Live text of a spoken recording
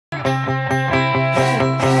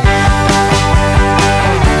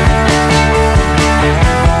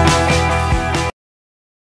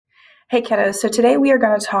Hey kiddos, so today we are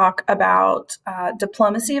going to talk about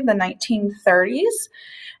diplomacy of the 1930s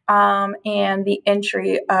and the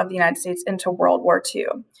entry of the United States into World War II.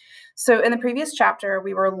 So in the previous chapter,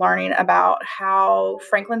 we were learning about how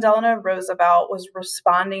Franklin Delano Roosevelt was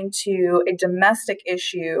responding to a domestic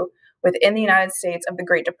issue within the United States of the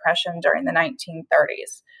Great Depression during the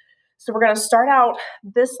 1930s. So we're going to start out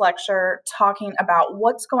this lecture talking about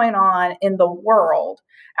what's going on in the world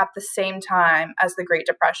at the same time as the Great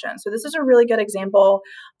Depression. So this is a really good example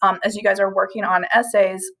as you guys are working on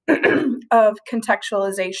essays of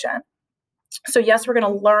contextualization. So yes, we're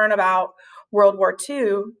going to learn about World War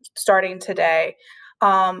II starting today,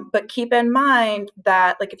 but keep in mind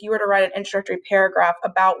that like if you were to write an introductory paragraph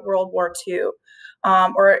about World War II,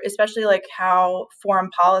 or especially like how foreign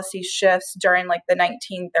policy shifts during like the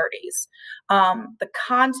 1930s. The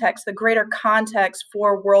context, the greater context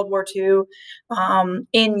for World War II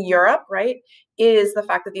in Europe, right, is the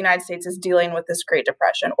fact that the United States is dealing with this Great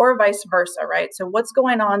Depression or vice versa, right? So what's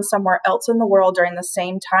going on somewhere else in the world during the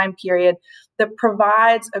same time period that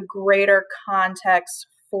provides a greater context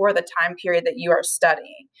for the time period that you are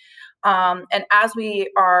studying. And as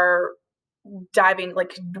we are diving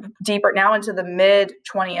like deeper now into the mid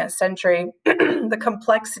 20th century, the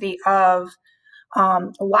complexity of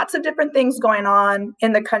lots of different things going on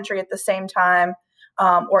in the country at the same time,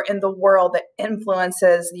 or in the world that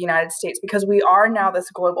influences the United States, because we are now this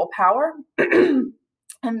global power.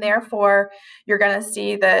 And therefore, you're going to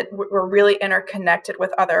see that we're really interconnected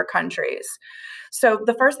with other countries. So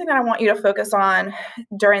the first thing that I want you to focus on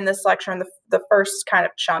during this lecture, and the first kind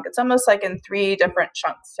of chunk, it's almost like in 3 different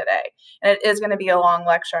chunks today, and it is going to be a long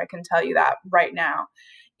lecture, I can tell you that right now,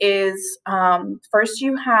 is first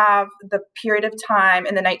you have the period of time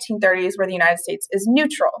in the 1930s where the United States is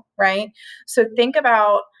neutral, right? So think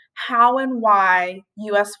about how and why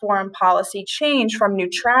U.S. foreign policy changed from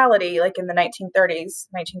neutrality, like in the 1930s,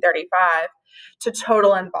 1935, to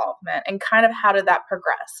total involvement, and kind of how did that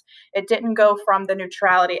progress? It didn't go from the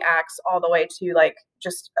neutrality acts all the way to like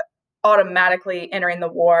just automatically entering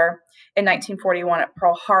the war in 1941 at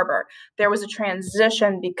Pearl Harbor. There was a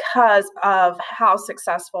transition because of how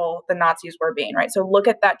successful the Nazis were being, right? So look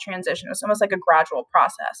at that transition. It's almost like a gradual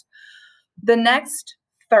process. The next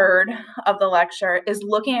third of the lecture is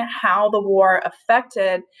looking at how the war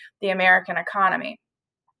affected the American economy,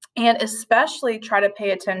 and especially try to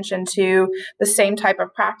pay attention to the same type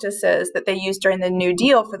of practices that they used during the New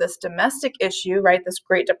Deal for this domestic issue, right, this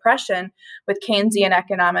Great Depression with Keynesian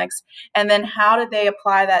economics, and then how did they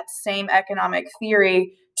apply that same economic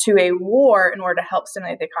theory to a war in order to help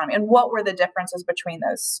stimulate the economy, and what were the differences between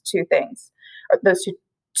those two things, or those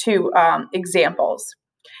two examples.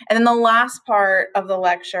 And then the last part of the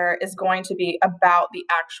lecture is going to be about the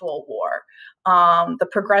actual war, the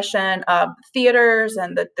progression of theaters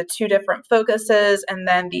and the 2 different focuses, and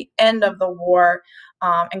then the end of the war,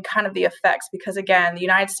 and kind of the effects, because again, the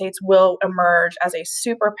United States will emerge as a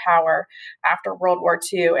superpower after World War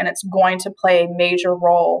II, and it's going to play a major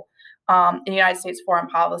role in United States foreign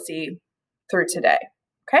policy through today.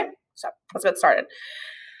 Okay, so let's get started.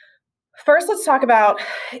 First, let's talk about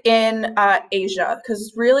in Asia,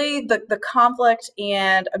 because really the conflict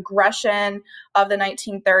and aggression of the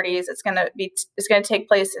 1930s, it's going to take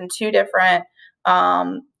place in two different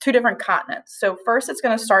continents. So first, it's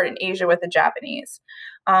going to start in Asia with the Japanese.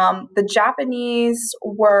 The Japanese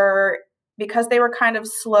were, because they were kind of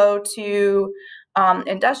slow to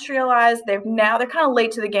industrialize, they're kind of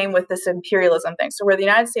late to the game with this imperialism thing. So where the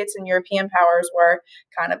United States and European powers were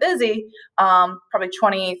kind of busy, probably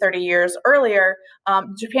 20, 30 years earlier,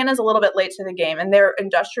 Japan is a little bit late to the game, and they're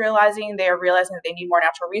industrializing. They are realizing that they need more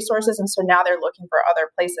natural resources, and so now they're looking for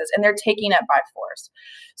other places, and they're taking it by force.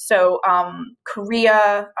 So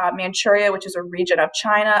Korea, Manchuria, which is a region of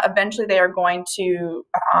China, eventually they are going to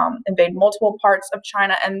invade multiple parts of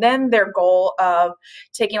China, and then their goal of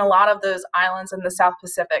taking a lot of those islands in the South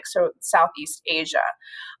Pacific, so Southeast Asia.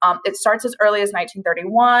 It starts as early as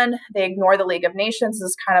 1931. They ignore the League of Nations. This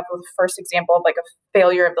is kind of the first example of like a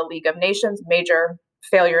failure of the League of Nations, major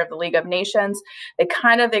failure of the League of Nations. They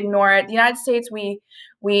kind of ignore it. The United States, we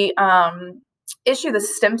issue the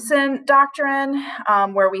Stimson Doctrine,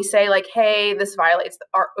 where we say like, hey, this violates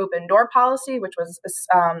our open door policy, which was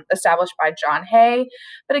established by John Hay.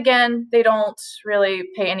 But again, they don't really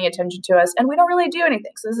pay any attention to us, and we don't really do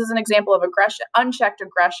anything. So this is an example of aggression, unchecked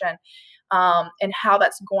aggression, and how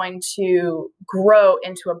that's going to grow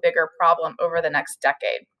into a bigger problem over the next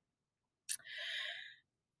decade.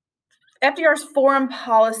 FDR's foreign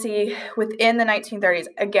policy within the 1930s,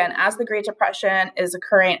 again, as the Great Depression is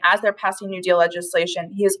occurring, as they're passing New Deal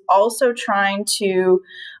legislation, he is also trying to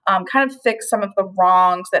kind of fix some of the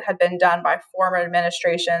wrongs that had been done by former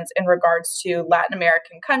administrations in regards to Latin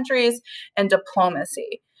American countries and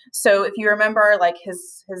diplomacy. So if you remember, like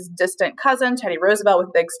his distant cousin, Teddy Roosevelt,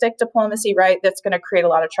 with big stick diplomacy, right, that's going to create a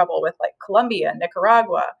lot of trouble with like Colombia,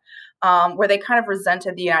 Nicaragua, where they kind of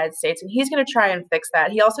resented the United States. And he's going to try and fix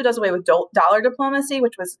that. He also does away with dollar diplomacy,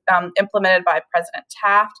 which was implemented by President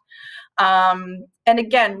Taft. And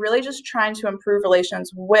again, really just trying to improve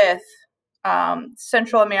relations with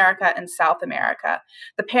Central America and South America.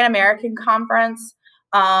 The Pan American Conference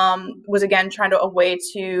was again trying to a way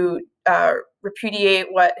to repudiate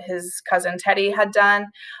what his cousin Teddy had done.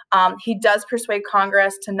 He does persuade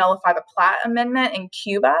Congress to nullify the Platt Amendment in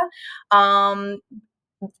Cuba,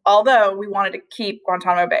 although we wanted to keep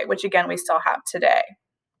Guantanamo Bay, which again we still have today.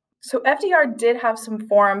 So FDR did have some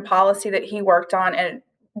foreign policy that he worked on and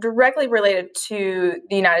directly related to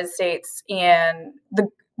the United States and the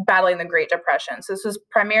battling the Great Depression. So this was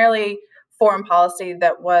primarily foreign policy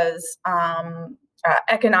that was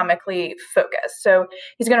economically focused. So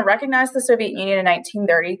he's going to recognize the Soviet Union in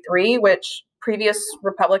 1933, which previous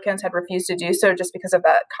Republicans had refused to do so just because of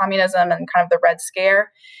that communism and kind of the Red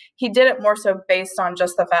Scare. He did it more so based on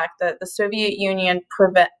just the fact that the Soviet Union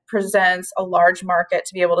presents a large market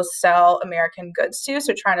to be able to sell American goods to.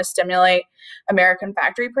 So trying to stimulate American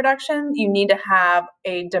factory production, you need to have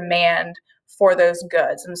a demand for those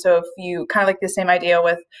goods. And so if you kind of like the same idea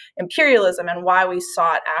with imperialism and why we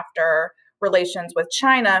sought after relations with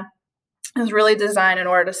China, is really designed in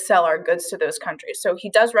order to sell our goods to those countries. So he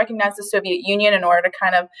does recognize the Soviet Union in order to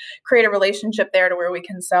kind of create a relationship there to where we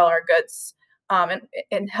can sell our goods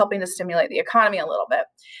and helping to stimulate the economy a little bit.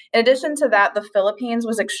 In addition to that, the Philippines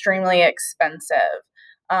was extremely expensive.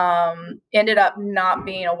 Ended up not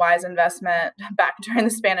being a wise investment back during the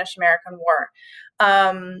Spanish-American War.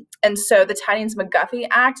 And so the Tidings-McGuffey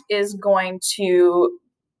Act is going to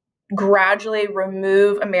gradually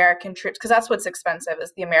remove American troops, because that's what's expensive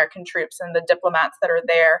is the American troops and the diplomats that are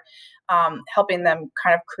there, helping them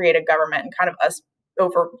kind of create a government and kind of us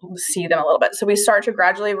oversee them a little bit. So we start to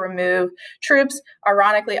gradually remove troops.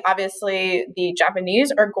 Ironically, obviously, the Japanese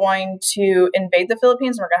are going to invade the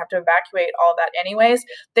Philippines, and we're going to have to evacuate all of that anyways.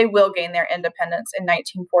 They will gain their independence in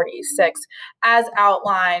 1946, as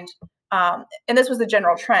outlined. And this was the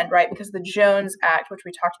general trend, right? Because the Jones Act, which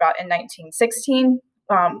we talked about in 1916,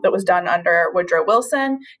 that was done under Woodrow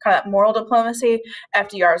Wilson, kind of that moral diplomacy.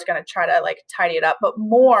 FDR is going to try to like tidy it up, but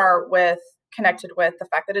more connected with the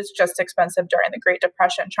fact that it's just expensive during the Great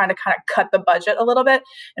Depression, trying to kind of cut the budget a little bit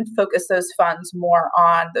and focus those funds more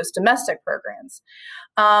on those domestic programs.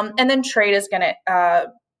 And then trade is going to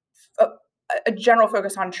a general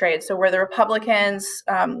focus on trade. So where the Republicans,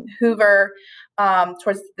 Hoover,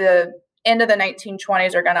 towards the end of the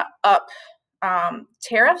 1920s are going to up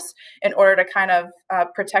tariffs in order to kind of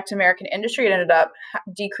protect American industry. It ended up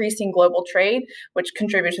decreasing global trade, which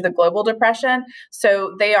contributed to the global depression.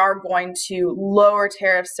 So they are going to lower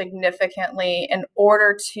tariffs significantly in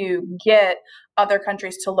order to get other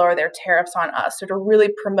countries to lower their tariffs on us. So to really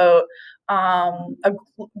promote a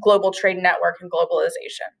global trade network and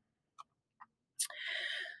globalization.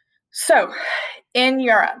 So in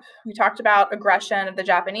Europe, we talked about aggression of the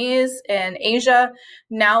Japanese in Asia.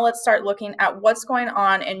 Now let's start looking at what's going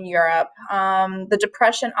on in Europe. The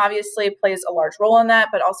Depression obviously plays a large role in that,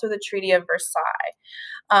 but also the Treaty of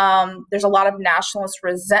Versailles. There's a lot of nationalist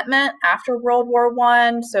resentment after World War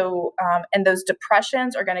I. So, and those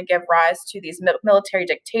depressions are going to give rise to these military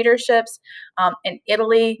dictatorships in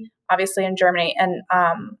Italy, obviously in Germany, and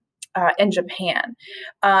in Japan.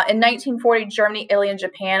 In 1940, Germany, Italy, and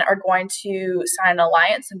Japan are going to sign an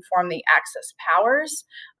alliance and form the Axis powers.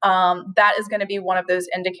 That is going to be one of those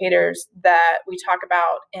indicators that we talk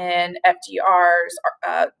about in FDR's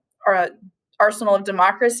Arsenal of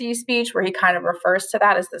Democracy speech, where he kind of refers to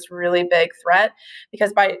that as this really big threat.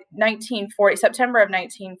 Because by 1940, September of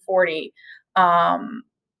 1940,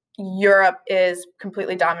 Europe is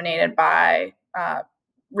completely dominated by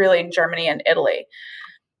really Germany and Italy.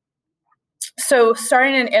 So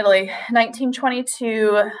starting in Italy,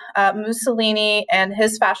 1922, Mussolini and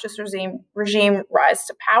his fascist regime rise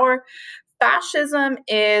to power. Fascism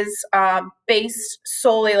is based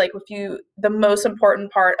solely, like the most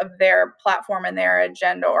important part of their platform and their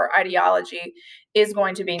agenda or ideology is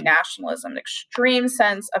going to be nationalism, an extreme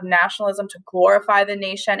sense of nationalism to glorify the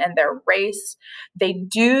nation and their race. They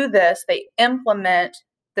do this, they implement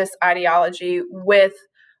this ideology with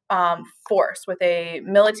force, with a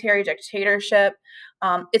military dictatorship.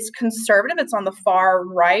 It's conservative. It's on the far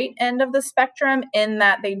right end of the spectrum in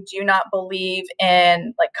that they do not believe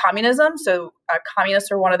in like communism. So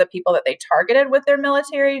communists are one of the people that they targeted with their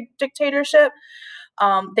military dictatorship.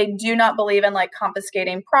 They do not believe in like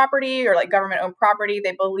confiscating property or like government owned property.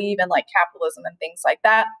 They believe in like capitalism and things like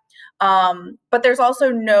that. But there's also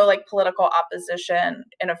no like political opposition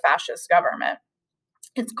in a fascist government.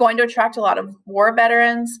 It's going to attract a lot of war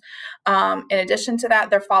veterans. In addition to that,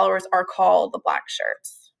 their followers are called the Black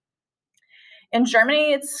Shirts. In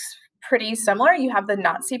Germany, it's pretty similar. You have the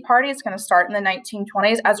Nazi Party. It's going to start in the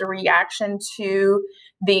 1920s as a reaction to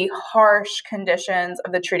the harsh conditions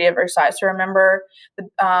of the Treaty of Versailles. So remember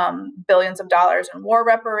the billions of dollars in war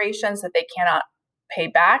reparations that they cannot pay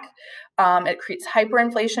back. It creates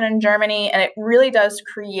hyperinflation in Germany, and it really does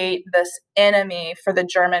create this enemy for the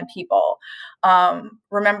German people.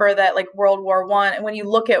 Remember that like World War I, and when you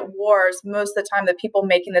look at wars, most of the time the people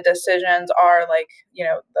making the decisions are like, you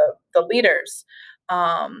know, the leaders.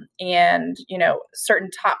 And, you know, certain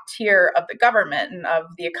top tier of the government and of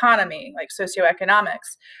the economy, like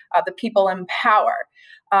socioeconomics, the people in power.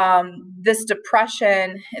 This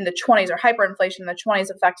depression in the 20s, or hyperinflation in the 20s,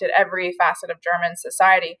 affected every facet of German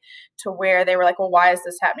society to where they were like, well, why is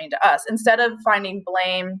this happening to us? Instead of finding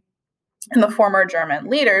blame in the former German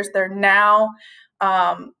leaders, they're now,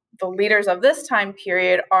 the leaders of this time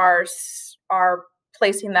period are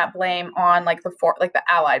placing that blame on like the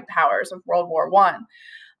Allied powers of World War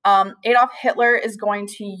I. Adolf Hitler is going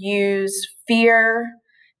to use fear.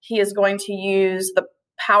 He is going to use the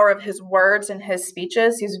power of his words and his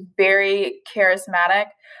speeches. He's very charismatic,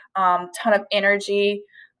 ton of energy.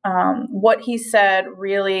 What he said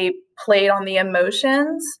really played on the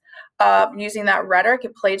emotions of using that rhetoric.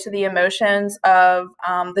 It played to the emotions of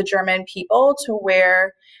the German people to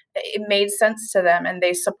where it made sense to them and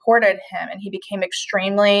they supported him, and he became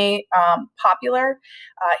extremely popular.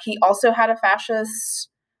 He also had a fascist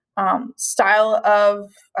style of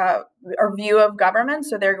or view of government.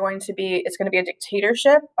 So it's going to be a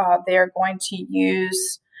dictatorship. They're going to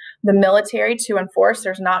use the military to enforce.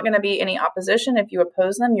 There's not going to be any opposition. If you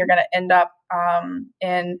oppose them, you're going to end up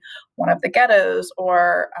in one of the ghettos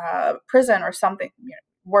or prison or something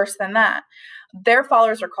worse than that. Their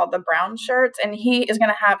followers are called the Brown Shirts, and he is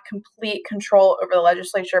going to have complete control over the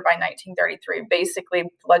legislature by 1933. Basically, the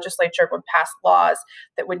legislature would pass laws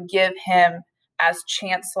that would give him, as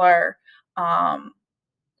chancellor,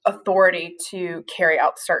 authority to carry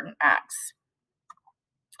out certain acts.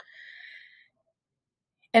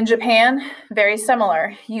 In Japan, very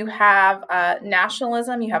similar. You have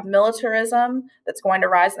nationalism, you have militarism that's going to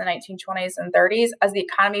rise in the 1920s and 30s. As the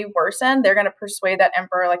economy worsened, they're going to persuade that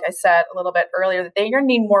emperor, like I said a little bit earlier, that they're going to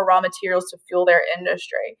need more raw materials to fuel their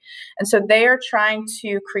industry. And so they are trying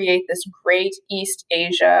to create this great East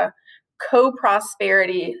Asia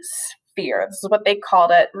co-prosperity sphere. This is what they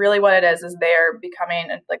called it. Really what it is they're becoming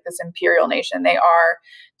like this imperial nation.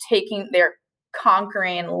 They're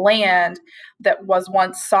conquering land that was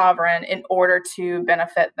once sovereign in order to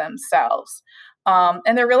benefit themselves.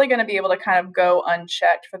 And they're really going to be able to kind of go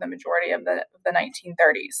unchecked for the majority of the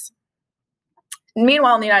 1930s.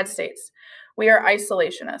 Meanwhile, in the United States, we are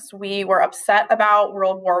isolationists. We were upset about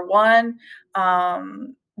World War I.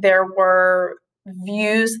 There were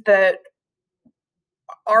views that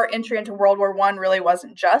our entry into World War I really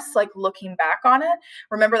wasn't just like looking back on it.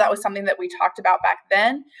 Remember, that was something that we talked about back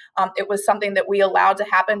then. It was something that we allowed to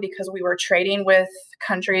happen because we were trading with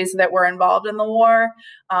countries that were involved in the war.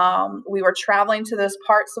 We were traveling to those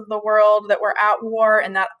parts of the world that were at war,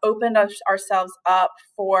 and that opened ourselves up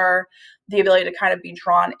for the ability to kind of be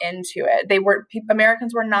drawn into it.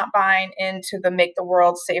 Americans were not buying into the make the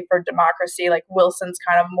world safer democracy, like Wilson's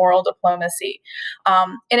kind of moral diplomacy.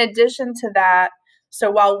 In addition to that, so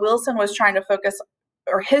while Wilson was trying to focus,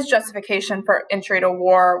 or his justification for entry to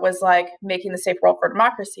war was like making the safe world for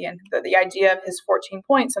democracy, and the idea of his 14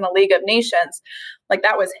 points in a League of Nations, like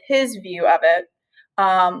that was his view of it,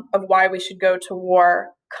 of why we should go to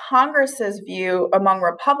war. Congress's view, among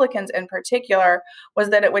Republicans in particular,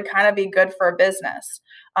 was that it would kind of be good for business.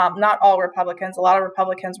 Not all Republicans. A lot of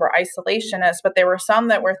Republicans were isolationists, but there were some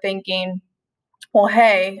that were thinking, well,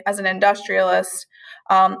 hey, as an industrialist,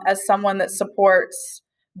 as someone that supports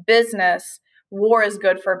business, war is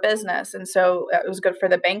good for business. And so it was good for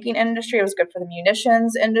the banking industry. It was good for the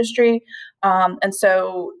munitions industry. And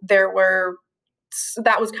so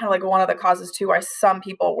that was kind of like one of the causes too, why some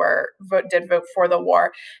people did vote for the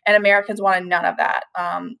war, and Americans wanted none of that.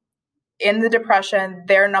 in the Depression,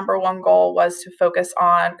 their number one goal was to focus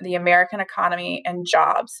on the American economy and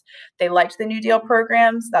jobs. They liked the New Deal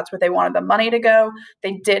programs. That's where they wanted the money to go.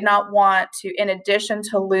 They did not want to, in addition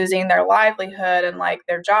to losing their livelihood and like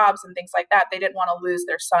their jobs and things like that, they didn't want to lose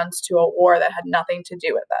their sons to a war that had nothing to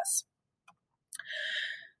do with this.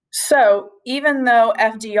 So even though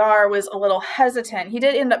FDR was a little hesitant, he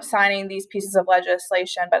did end up signing these pieces of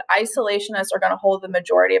legislation, but isolationists are going to hold the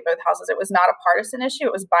majority of both houses. It was not a partisan issue.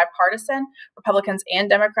 It was bipartisan. Republicans and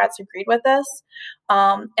Democrats agreed with this.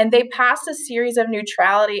 And they passed a series of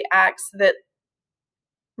neutrality acts that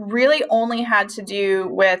really only had to do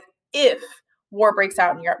with if war breaks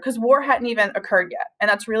out in Europe, because war hadn't even occurred yet. And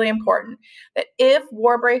that's really important, that if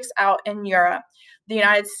war breaks out in Europe, the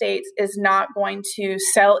United States is not going to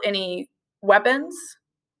sell any weapons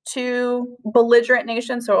to belligerent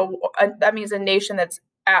nations. So that means a nation that's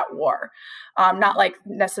at war, not like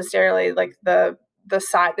necessarily like the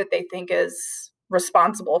side that they think is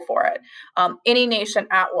responsible for it. Any nation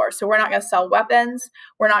at war. So we're not going to sell weapons.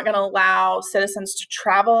 We're not going to allow citizens to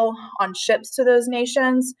travel on ships to those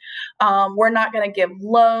nations. We're not going to give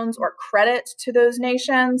loans or credit to those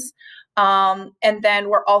nations. And then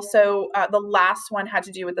we're also, the last one had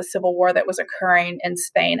to do with the civil war that was occurring in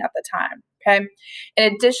Spain at the time. Okay.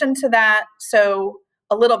 In addition to that, so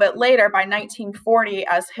a little bit later, by 1940,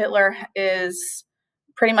 as Hitler is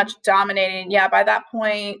pretty much dominating. By that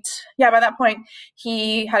point,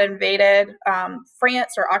 he had invaded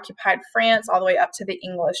France, or occupied France, all the way up to the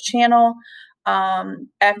English Channel.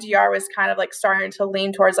 FDR was kind of like starting to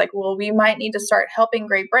lean towards like, well, we might need to start helping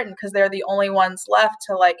Great Britain because they're the only ones left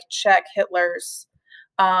to like check Hitler's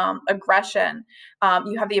aggression.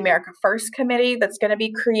 You have the America First Committee that's going to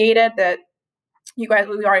be created that we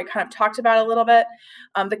already kind of talked about a little bit.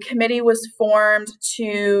 The committee was formed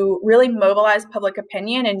to really mobilize public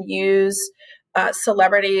opinion and use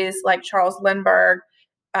celebrities like Charles Lindbergh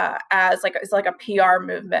as like a PR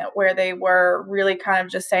movement, where they were really kind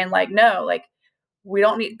of just saying like, no, like we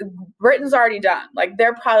don't need, Britain's already done. Like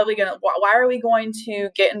they're probably going to, why are we going to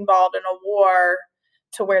get involved in a war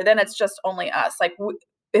to where then it's just only us? Like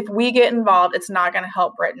if we get involved, it's not going to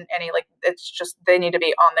help Britain any, like, it's just, they need to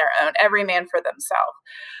be on their own, every man for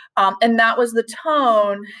themselves. And that was the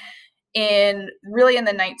tone in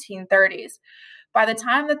the 1930s. By the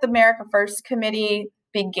time that the America First Committee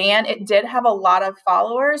began, it did have a lot of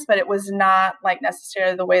followers, but it was not like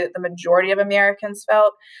necessarily the way that the majority of Americans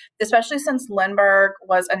felt, especially since Lindbergh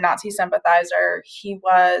was a Nazi sympathizer. He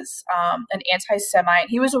was an anti-Semite.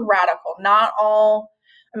 He was a radical. Not all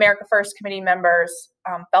America First Committee members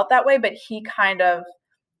felt that way, but he kind of,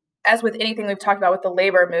 as with anything we've talked about with the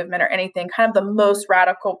labor movement or anything, kind of the most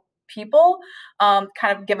radical people kind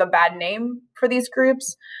of give a bad name for these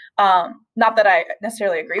groups. Not that I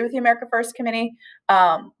necessarily agree with the America First Committee,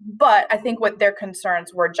 but I think what their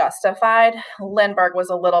concerns were justified. Lindbergh was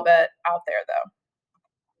a little bit out there, though.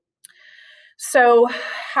 So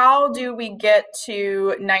how do we get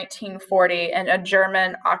to 1940 and a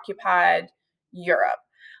German-occupied Europe?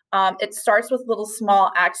 It starts with little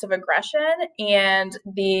small acts of aggression, and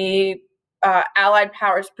the Allied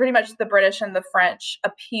powers, pretty much the British and the French,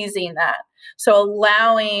 appeasing that. So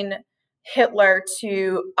allowing Hitler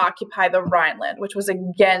to occupy the Rhineland, which was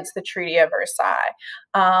against the Treaty of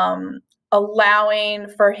Versailles, allowing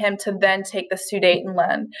for him to then take the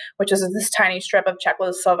Sudetenland, which is this tiny strip of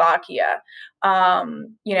Czechoslovakia.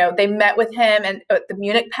 They met with him and the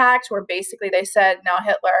Munich Pact, where basically they said, now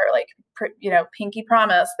Hitler, like, pinky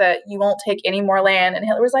promise that you won't take any more land. And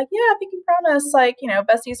Hitler was like, yeah, pinky promise, like,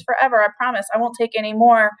 besties forever. I promise I won't take any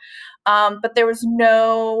more. But there was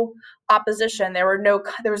no opposition. There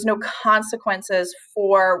was no consequences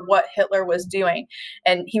for what Hitler was doing.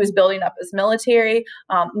 And he was building up his military.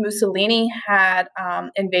 Mussolini had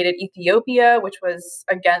invaded Ethiopia, which was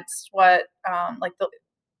against what,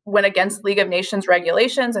 went against League of Nations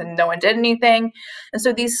regulations, and no one did anything. And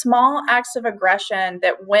so these small acts of aggression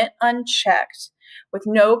that went unchecked with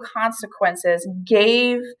no consequences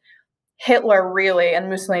gave Hitler really, and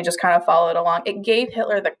Mussolini just kind of followed along, it gave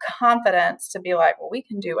Hitler the confidence to be like, well, we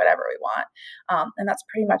can do whatever we want. And that's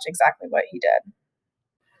pretty much exactly what he did.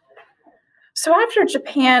 So after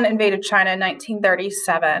Japan invaded China in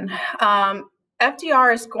 1937,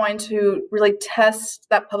 FDR is going to really test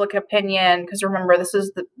that public opinion, because remember, this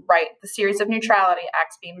is the series of neutrality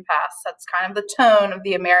acts being passed. That's kind of the tone of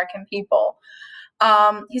the American people.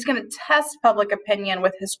 He's going to test public opinion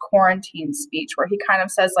with his quarantine speech, where he kind of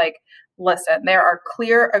says, like, listen, there are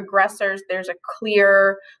clear aggressors. There's a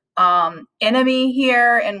clear enemy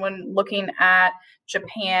here. And when looking at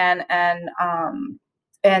Japan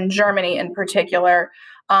and Germany in particular,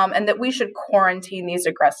 and that we should quarantine these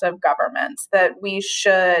aggressive governments, that we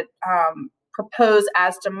should propose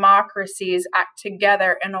as democracies act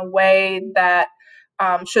together in a way that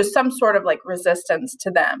shows some sort of like resistance to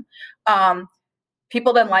them.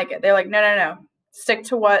 People didn't like it. They're like, no.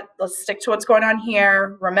 Let's stick to what's going on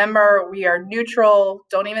here. Remember, we are neutral.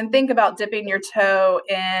 Don't even think about dipping your toe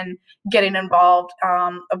in getting involved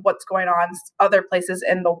of what's going on other places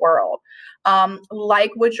in the world.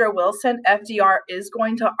 Like Woodrow Wilson, FDR is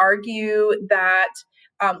going to argue that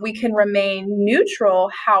we can remain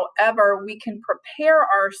neutral. However, we can prepare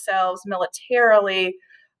ourselves militarily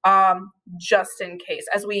just in case,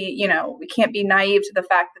 as we can't be naive to the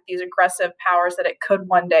fact that these aggressive powers, that it could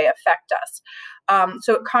one day affect us.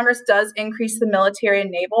 So Congress does increase the military and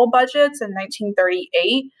naval budgets in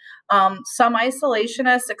 1938. Some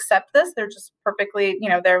isolationists accept this. They're just perfectly,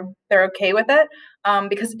 they're okay with it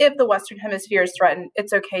because if the Western Hemisphere is threatened,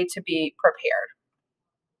 it's okay to be prepared.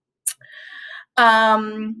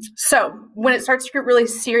 So when it starts to get really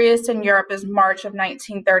serious in Europe is March of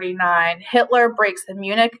 1939. Hitler breaks the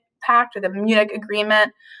Munich Pact, or the Munich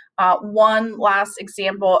Agreement. One last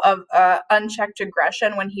example of unchecked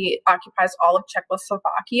aggression when he occupies all of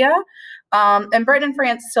Czechoslovakia. And Britain and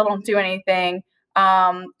France still don't do anything.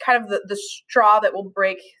 Kind of the straw that will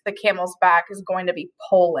break the camel's back is going to be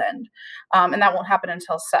Poland. And that won't happen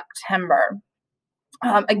until September.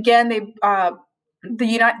 Again,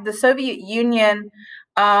 the Soviet Union,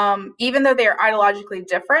 even though they are ideologically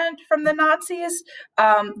different from the Nazis,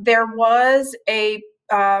 there was a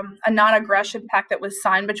non-aggression pact that was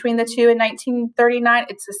signed between the two in 1939.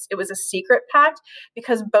 It was a secret pact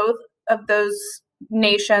because both of those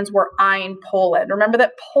nations were eyeing Poland. Remember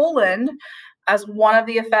that Poland, as one of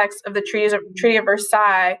the effects of the Treaty of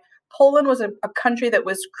Versailles, Poland was a country that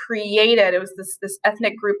was created. It was this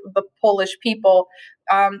ethnic group of the Polish people.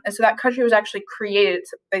 And so that country was actually created.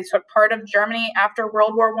 They took part of Germany after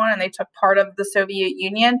World War I, and they took part of the Soviet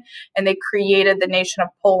Union, and they created the nation of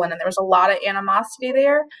Poland. And there was a lot of animosity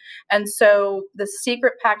there. And so the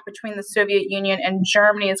secret pact between the Soviet Union and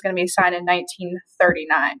Germany is going to be signed in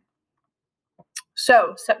 1939.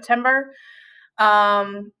 So September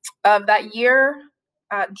of that year,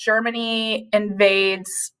 Germany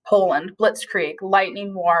invades Poland, blitzkrieg,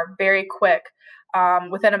 lightning war, very quick,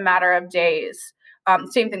 within a matter of days.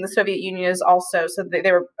 Same thing, the Soviet Union is also, so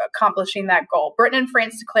they were accomplishing that goal. Britain and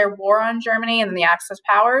France declare war on Germany and then the Axis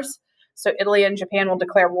powers. So Italy and Japan will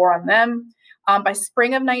declare war on them. By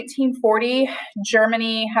spring of 1940,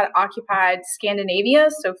 Germany had occupied Scandinavia,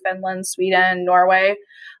 so Finland, Sweden, Norway,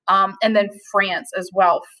 and then France as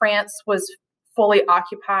well. France was fully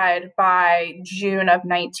occupied by June of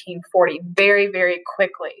 1940, very, very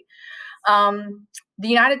quickly. The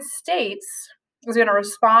United States is going to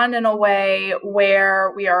respond in a way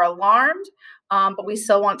where we are alarmed, but we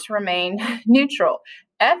still want to remain neutral.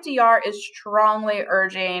 FDR is strongly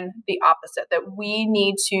urging the opposite, that we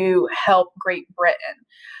need to help Great Britain.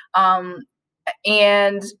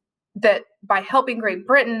 And that by helping Great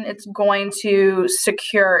Britain, it's going to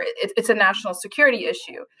secure, it's a national security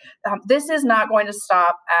issue. This is not going to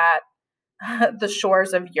stop at the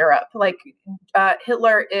shores of Europe. Like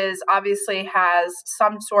Hitler obviously has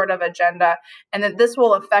some sort of agenda, and that this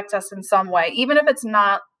will affect us in some way, even if it's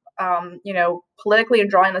not, politically and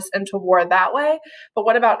drawing us into war that way. But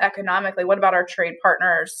what about economically? What about our trade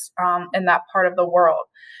partners in that part of the world?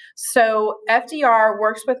 So FDR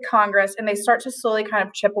works with Congress, and they start to slowly kind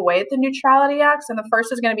of chip away at the Neutrality Acts. And the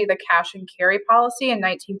first is going to be the cash and carry policy in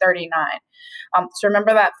 1939. So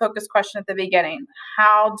remember that focus question at the beginning.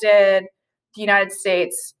 How did the United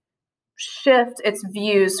States shift its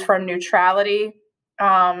views from neutrality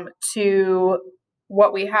to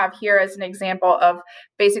what we have here as an example of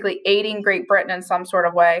basically aiding Great Britain in some sort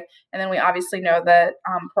of way? And then we obviously know that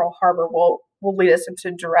Pearl Harbor will lead us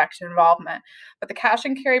into direct involvement. But the cash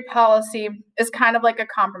and carry policy is kind of like a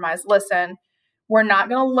compromise. Listen, we're not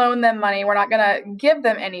going to loan them money. We're not going to give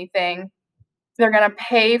them anything. They're going to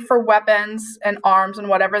pay for weapons and arms and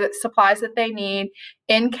whatever that supplies that they need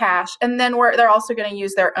in cash. And then they're also going to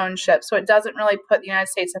use their own ships. So it doesn't really put the United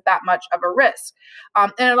States at that much of a risk.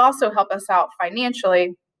 And it'll also help us out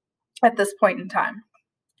financially at this point in time.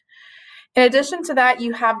 In addition to that,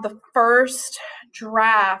 you have the first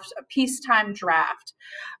draft, a peacetime draft.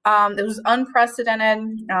 It was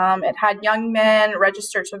unprecedented. It had young men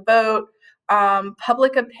register to vote.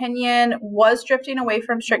 Public opinion was drifting away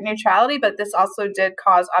from strict neutrality, but this also did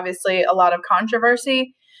cause, obviously, a lot of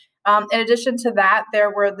controversy. In addition to that,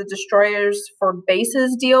 there were the destroyers for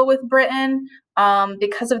bases deal with Britain.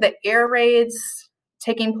 Because of the air raids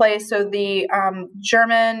taking place. So the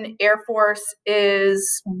German Air Force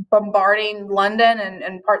is bombarding London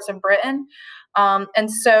and parts of Britain.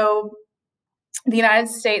 And so the United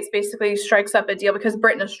States basically strikes up a deal because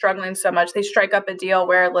Britain is struggling so much. They strike up a deal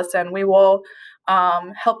where, listen, we will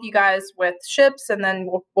help you guys with ships, and then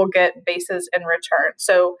we'll get bases in return.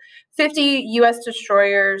 So 50 U.S.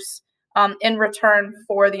 destroyers in return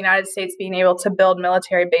for the United States being able to build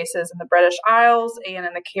military bases in the British Isles and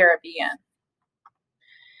in the Caribbean.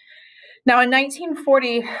 Now, in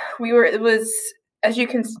 1940, it was, as you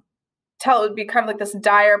can tell, it would be kind of like this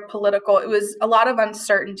dire political, it was a lot of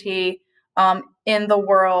uncertainty in the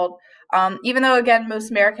world. Even though, again,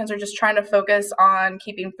 most Americans are just trying to focus on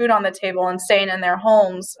keeping food on the table and staying in their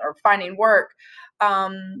homes or finding work,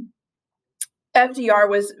 FDR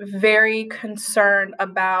was very concerned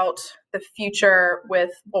about the future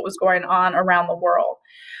with what was going on around the world.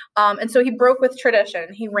 And so he broke with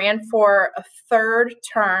tradition. He ran for a third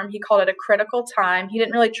term. He called it a critical time. He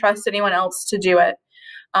didn't really trust anyone else to do it.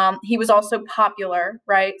 He was also popular,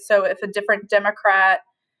 right? So if a different Democrat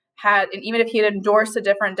had, and even if he had endorsed a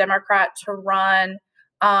different Democrat to run,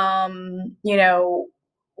 you know,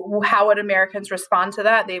 how would Americans respond to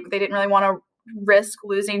that? They didn't really want to risk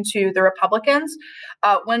losing to the Republicans.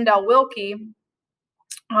 Wendell Willkie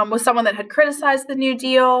was someone that had criticized the New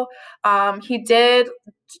Deal. He did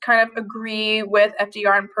kind of agree with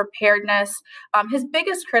FDR in preparedness. His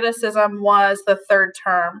biggest criticism was the third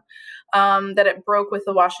term, that it broke with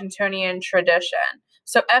the Washingtonian tradition.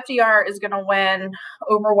 So FDR is going to win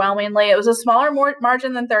overwhelmingly. It was a smaller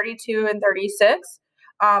margin than 32 and 36,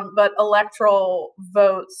 but electoral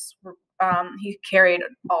votes, he carried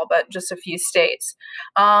all but just a few states.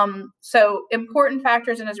 So important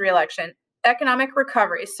factors in his reelection: economic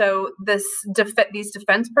recovery. So these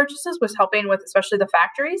defense purchases was helping with especially the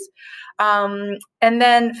factories. And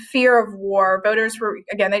then fear of war. Voters were,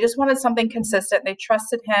 again, they just wanted something consistent. They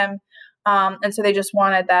trusted him. And so they just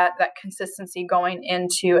wanted that consistency going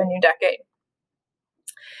into a new decade.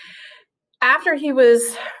 After he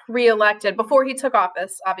was reelected, before he took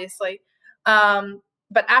office, obviously,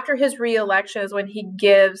 but after his reelection is when he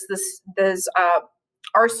gives this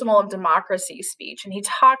arsenal of democracy speech, and he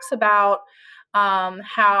talks about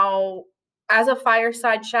how, as a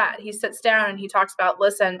fireside chat, he sits down and he talks about,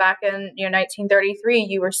 listen, back in 1933,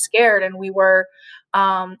 you were scared, and we were,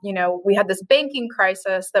 we had this banking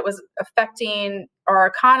crisis that was affecting our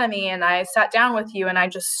economy, and I sat down with you, and I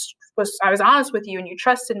was honest with you, and you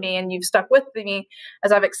trusted me, and you've stuck with me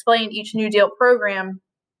as I've explained each New Deal program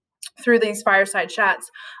through these fireside chats.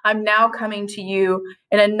 I'm now coming to you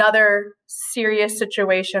in another serious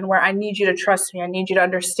situation where I need you to trust me. I need you to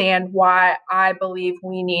understand why I believe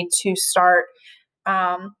we need to start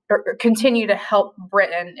or continue to help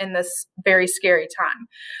Britain in this very scary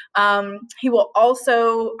time. He will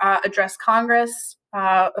also address Congress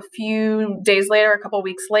a few days later, a couple of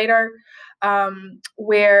weeks later,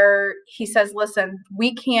 where he says, listen,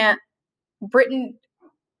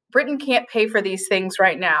 Britain can't pay for these things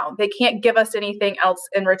right now. They can't give us anything else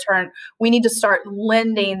in return. We need to start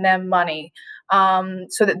lending them money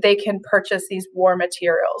so that they can purchase these war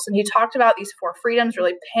materials. And he talked about these four freedoms,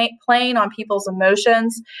 really playing on people's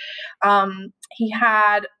emotions. He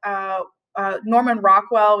had Norman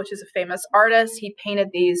Rockwell, which is a famous artist. He painted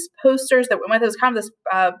these posters that went with it. It was kind of this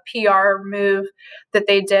PR move that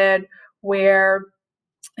they did where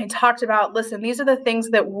they talked about, listen, these are the things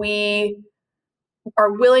that we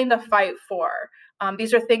are willing to fight for.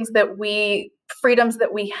 These are freedoms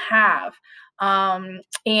that we have.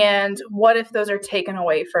 And what if those are taken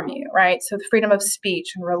away from you, right? So the freedom of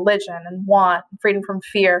speech and religion and want, freedom from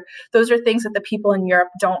fear, those are things that the people in Europe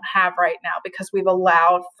don't have right now because we've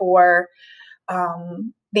allowed for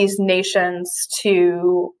these nations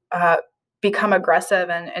to become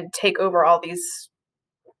aggressive and take over all these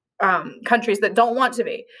countries that don't want to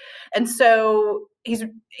be. And so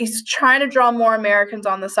he's trying to draw more Americans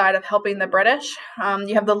on the side of helping the British.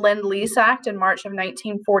 You have the Lend-Lease Act in March of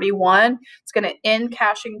 1941. It's going to end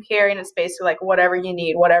cash and carry, and it's basically like whatever you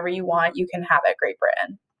need, whatever you want, you can have at Great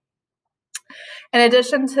Britain. In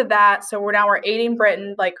addition to that, so we're aiding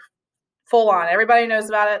Britain like full on. Everybody knows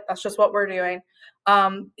about it. That's just what we're doing.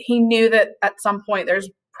 He knew that at some point there's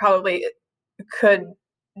probably could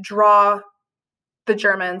draw the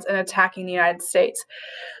Germans in attacking the United States.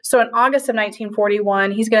 So in August of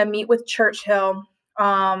 1941, he's going to meet with Churchill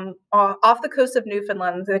off the coast of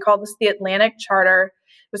Newfoundland. They call this the Atlantic Charter.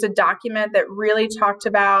 It was a document that really talked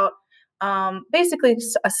about basically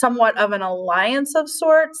somewhat of an alliance of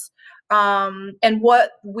sorts and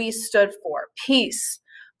what we stood for: peace,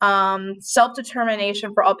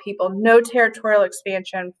 self-determination for all people, no territorial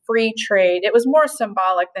expansion, free trade. It was more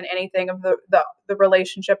symbolic than anything of the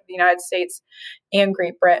relationship of the United States and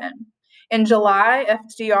Great Britain. In July,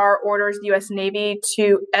 FDR orders the U.S. Navy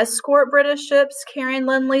to escort British ships carrying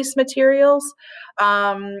Lend-Lease materials.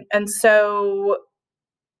 And so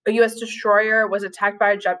a U.S. destroyer was attacked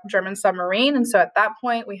by a German submarine. And so at that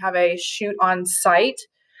point, we have a shoot on sight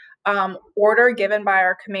order given by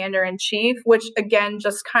our commander-in-chief, which again,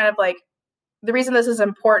 just kind of like, the reason this is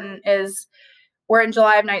important is we're in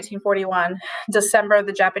July of 1941. December,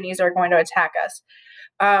 the Japanese are going to attack us.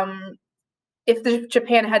 If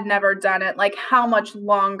Japan had never done it, like how much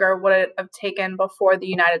longer would it have taken before the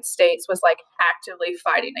United States was like actively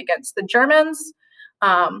fighting against the Germans?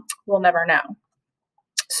 We'll never know.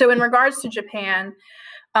 So in regards to Japan,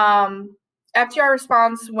 FDR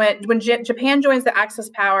responds when Japan joins the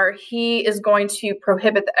Axis power, he is going to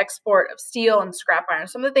prohibit the export of steel and scrap iron,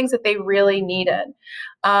 some of the things that they really needed.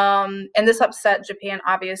 And this upset Japan,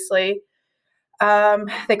 obviously.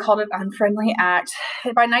 They called it unfriendly act.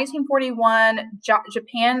 By 1941,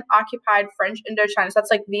 Japan occupied French Indochina. So that's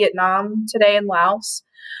like Vietnam today and Laos.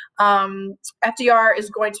 FDR is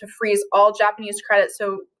going to freeze all Japanese credit.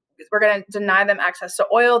 So we're going to deny them access to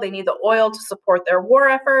oil. They need the oil to support their war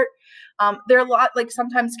effort. There are a lot, like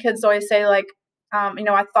sometimes kids always say, like,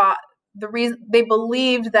 I thought the reason they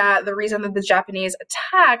believed that the reason that the Japanese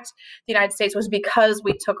attacked the United States was because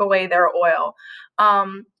we took away their oil.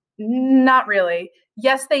 Not really.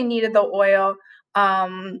 Yes, they needed the oil.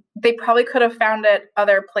 They probably could have found it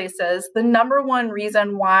other places. The number one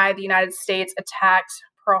reason why the United States attacked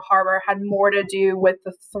Pearl Harbor had more to do with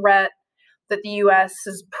the threat that the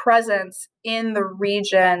U.S.'s presence in the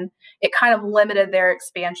region. It kind of limited their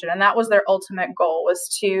expansion, and that was their ultimate goal,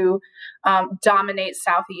 was to dominate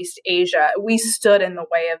Southeast Asia. We stood in the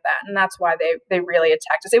way of that, and that's why they really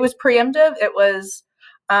attacked us. It was preemptive. It was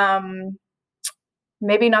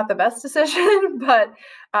maybe not the best decision, but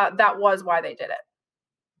that was why they did it.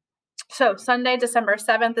 So Sunday, December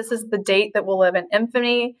 7th, this is the date that will live in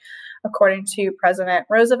infamy, according to President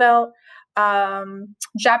Roosevelt.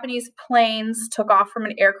 Japanese planes took off from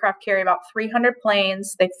an aircraft carrier, about 300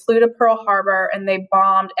 planes. They flew to Pearl Harbor and they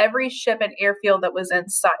bombed every ship and airfield that was in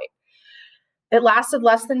sight. It lasted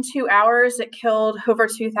less than 2 hours. It killed over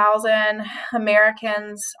 2,000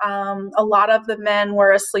 Americans. A lot of the men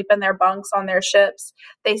were asleep in their bunks on their ships.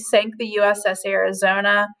 They sank the USS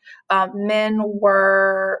Arizona. Men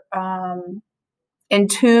were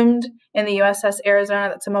entombed in the USS Arizona.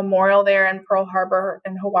 That's a memorial there in Pearl Harbor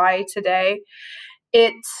in Hawaii today.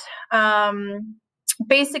 It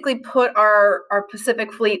basically put our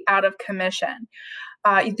Pacific Fleet out of commission.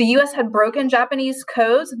 The U.S. had broken Japanese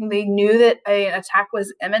codes, and they knew that an attack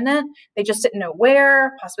was imminent. They just didn't know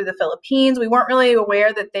where, possibly the Philippines. We weren't really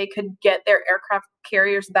aware that they could get their aircraft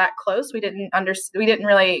carriers that close. We didn't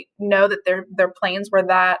really know that their planes were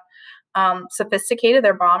that sophisticated,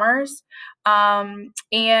 their bombers. And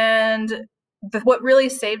what really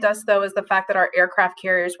saved us, though, is the fact that our aircraft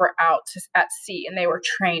carriers were out at sea and they were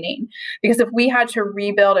training. Because if we had to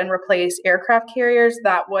rebuild and replace aircraft carriers,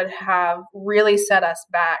 that would have really set us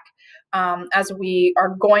back as we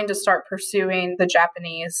are going to start pursuing the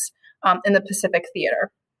Japanese in the Pacific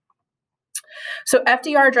theater. So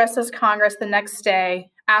FDR addresses Congress the next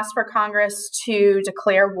day, asked for Congress to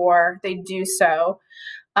declare war. They do so.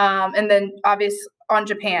 And then, obviously, on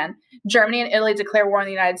Japan, Germany and Italy declare war on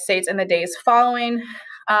the United States in the days following.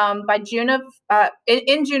 In June of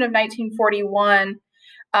 1941,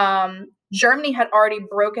 Germany had already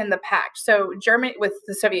broken the pact. So Germany with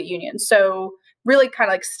the Soviet Union. So really kind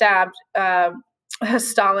of like stabbed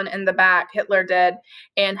Stalin in the back, Hitler did,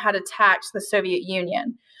 and had attacked the Soviet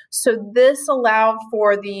Union. So this allowed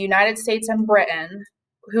for the United States and Britain,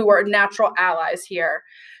 who were natural allies here,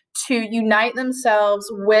 to unite themselves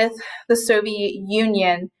with the Soviet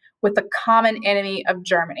Union with the common enemy of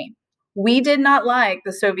Germany. We did not like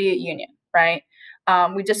the Soviet Union, right?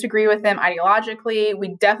 We disagree with them ideologically.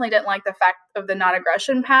 We definitely didn't like the fact of the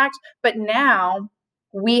non-aggression pact, but now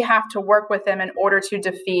we have to work with them in order to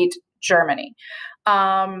defeat Germany.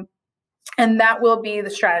 And that will be the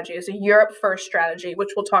strategy. It's a Europe first strategy, which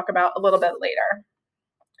we'll talk about a little bit later.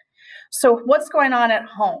 So what's going on at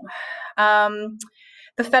home?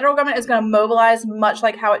 The federal government is going to mobilize much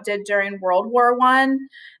like how it did during World War I.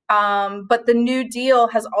 But the New Deal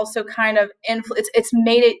has also kind of it's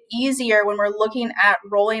made it easier when we're looking at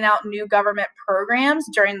rolling out new government programs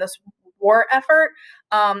during this war effort.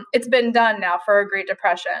 It's been done now for a Great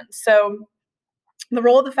Depression. So the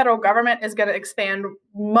role of the federal government is going to expand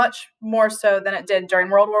much more so than it did during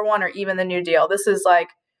World War I or even the New Deal. This is like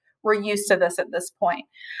we're used to this at this point.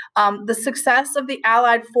 The success of the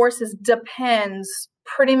Allied forces depends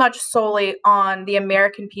pretty much solely on the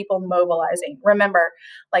American people mobilizing. Remember,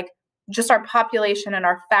 like, just our population and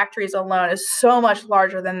our factories alone is so much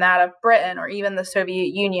larger than that of Britain or even the Soviet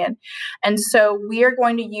Union. And so we are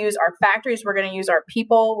going to use our factories, we're going to use our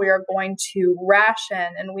people, we are going to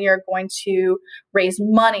ration, and we are going to raise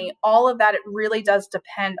money. All of that, it really does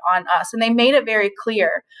depend on us. And they made it very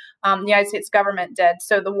clear. The United States government did.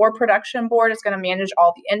 So the War Production Board is going to manage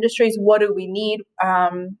all the industries. What do we need?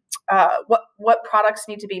 What products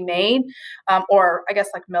need to be made? Or I guess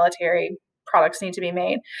like military products need to be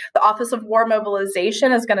made. The Office of War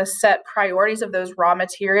Mobilization is going to set priorities of those raw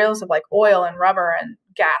materials of like oil and rubber and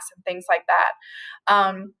gas and things like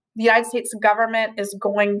that. The United States government is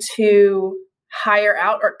going to hire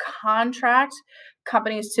out or contract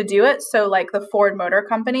companies to do it. So like the Ford Motor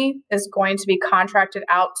Company is going to be contracted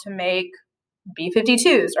out to make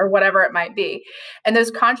B-52s or whatever it might be. And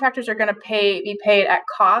those contractors are going to be paid at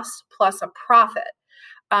cost plus a profit.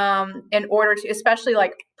 In order to, especially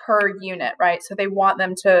like per unit, right? So they want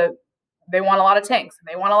a lot of tanks and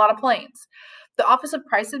they want a lot of planes. The Office of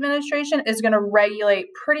Price Administration is going to regulate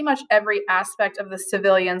pretty much every aspect of the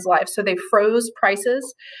civilian's life. So they froze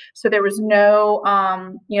prices. So there was no,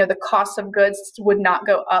 the cost of goods would not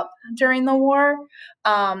go up during the war.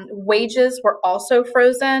 Wages were also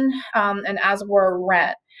frozen, and as were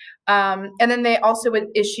rent. And then they also would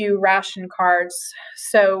issue ration cards.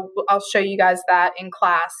 So I'll show you guys that in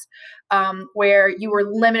class, where you were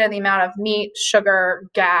limited the amount of meat, sugar,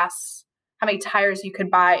 gas, how many tires you could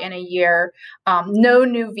buy in a year. No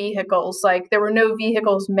new vehicles. Like there were no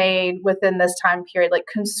vehicles made within this time period. Like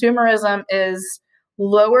consumerism is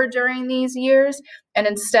lower during these years. And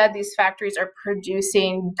instead, these factories are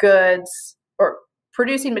producing goods or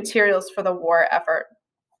producing materials for the war effort.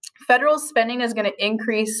 Federal spending is going to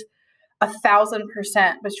increase 1,000%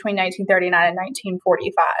 between 1939 and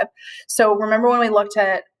 1945. So remember when we looked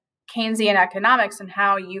at Keynesian economics and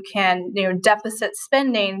how you can, deficit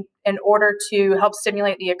spending in order to help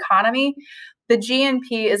stimulate the economy, the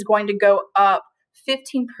GNP is going to go up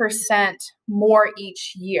 15% more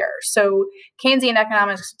each year. So Keynesian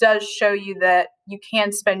economics does show you that you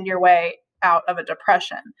can spend your way out of a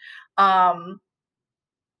depression.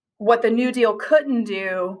 What the New Deal couldn't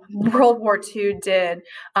do, World War II did.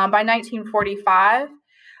 By 1945,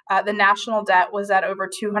 the national debt was at over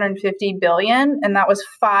 $250 billion, and that was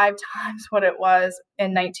 5 times what it was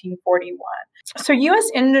in 1941. So U.S.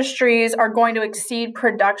 industries are going to exceed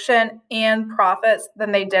production and profits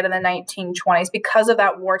than they did in the 1920s because of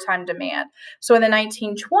that wartime demand. So in the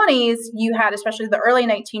 1920s, you had, especially the early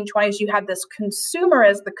 1920s, you had this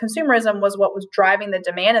consumerism. The consumerism was what was driving the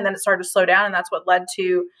demand, and then it started to slow down, and that's what led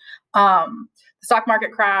to the stock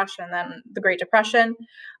market crash and then the Great Depression.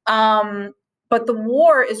 But the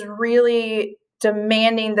war is really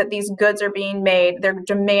demanding that these goods are being made. They're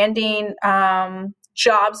demanding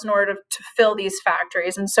jobs in order to fill these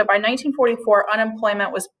factories. And so by 1944,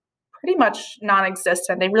 unemployment was pretty much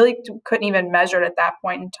non-existent. They really couldn't even measure it at that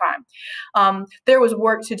point in time. There was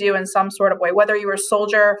work to do in some sort of way, whether you were a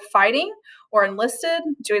soldier fighting or enlisted,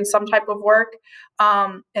 doing some type of work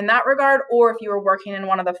in that regard, or if you were working in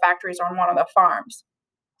one of the factories or on one of the farms.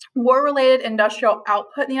 War-related industrial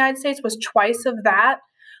output in the United States was twice of that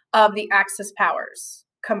of the Axis powers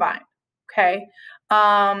combined, okay?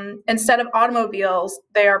 Instead of automobiles,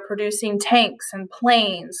 they are producing tanks and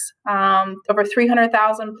planes. Over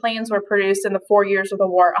 300,000 planes were produced in the 4 years of the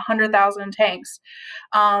war, 100,000 tanks.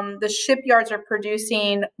 The shipyards are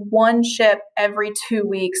producing one ship every 2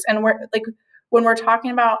 weeks. And when we're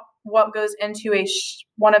talking about what goes into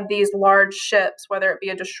one of these large ships, whether it be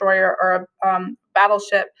a destroyer or a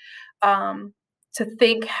battleship, to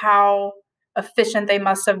think how efficient they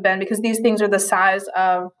must have been, because these things are the size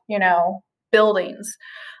of, buildings.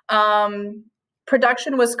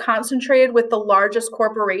 Production was concentrated with the largest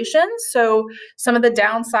corporations. So some of the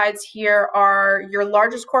downsides here are your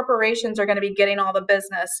largest corporations are going to be getting all the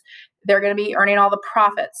business. They're going to be earning all the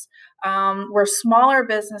profits. Where smaller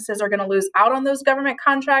businesses are going to lose out on those government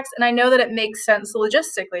contracts. And I know that it makes sense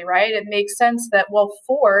logistically, right? It makes sense that,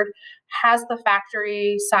 Ford has the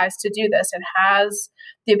factory size to do this and has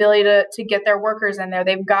the ability to get their workers in there.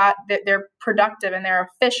 They're productive and they're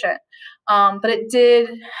efficient. But it did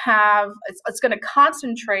it's going to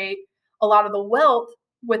concentrate a lot of the wealth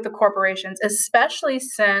with the corporations, especially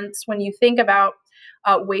since when you think about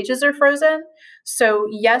wages are frozen. So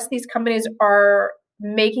yes, these companies are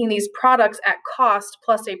making these products at cost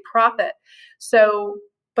plus a profit.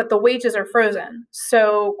 But the wages are frozen.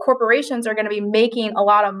 So corporations are going to be making a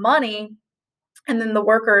lot of money, and then the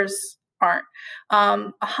workers aren't.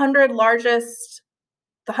 The 100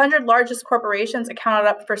 largest corporations accounted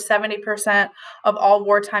up for 70% of all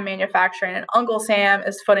wartime manufacturing, and Uncle Sam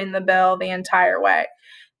is footing the bill the entire way.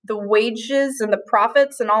 The wages and the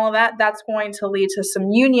profits and all of that, that's going to lead to some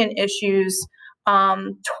union issues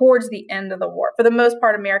towards the end of the war. For the most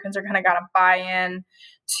part, Americans are kind of got to buy in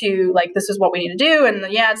to, like, this is what we need to do.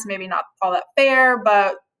 And yeah, it's maybe not all that fair,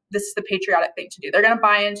 but this is the patriotic thing to do. They're going to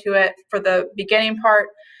buy into it for the beginning part.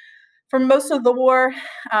 For most of the war,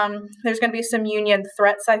 there's going to be some union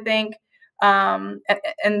threats, I think, and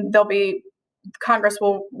Congress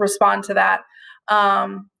will respond to that.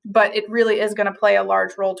 But it really is going to play a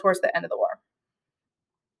large role towards the end of the war.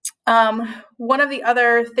 One of the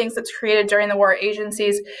other things that's created during the war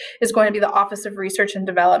agencies is going to be the Office of Research and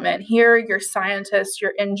Development. Here, your scientists,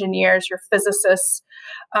 your engineers, your physicists,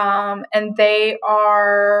 and they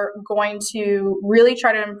are going to really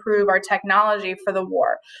try to improve our technology for the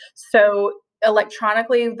war. So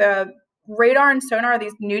electronically, the radar and sonar are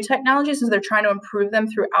these new technologies, and they're trying to improve them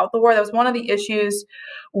throughout the war. That was one of the issues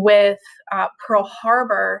with Pearl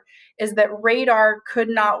Harbor, is that radar could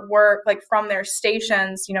not work like from their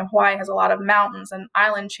stations. You know, Hawaii has a lot of mountains and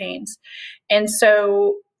island chains. And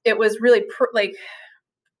so it was really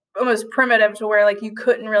almost primitive to where like you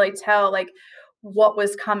couldn't really tell like what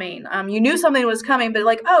was coming. You knew something was coming, but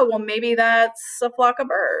like, oh, well, maybe that's a flock of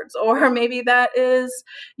birds, or maybe that is,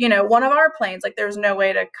 you know, one of our planes. Like there's no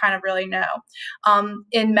way to kind of really know.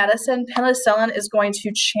 In medicine, penicillin is going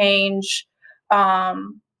to change a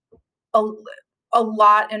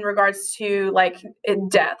lot in regards to like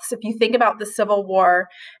deaths. If you think about the Civil War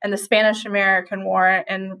and the Spanish-American War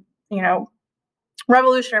and, you know,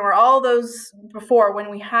 Revolutionary War, all those before, when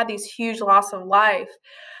we had these huge loss of life,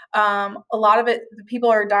 a lot of it, people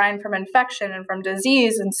are dying from infection and from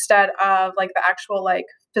disease instead of like the actual like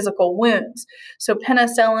physical wounds. So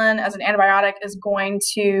penicillin as an antibiotic is going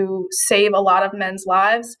to save a lot of men's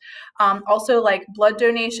lives. Also, like blood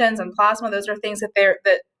donations and plasma, those are things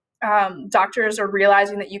that doctors are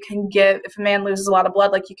realizing that you can give, if a man loses a lot of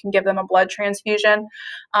blood, like you can give them a blood transfusion.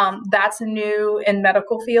 That's new in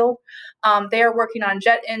medical field. They are working on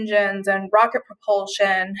jet engines and rocket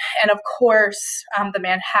propulsion. And of course, the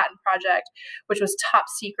Manhattan Project, which was top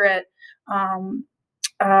secret.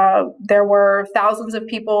 There were thousands of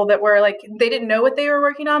people that were like, they didn't know what they were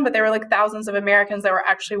working on, but there were like thousands of Americans that were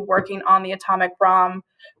actually working on the atomic bomb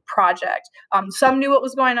project. Some knew what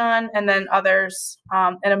was going on, and then others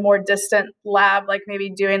in a more distant lab, like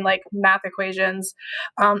maybe doing like math equations,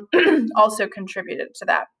 also contributed to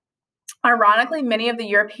that. Ironically, many of the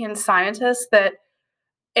European scientists that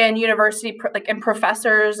and university like and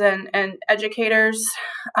professors and educators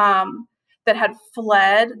that had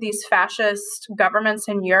fled these fascist governments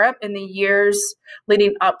in Europe in the years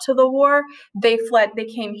leading up to the war, they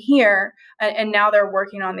came here, and now they're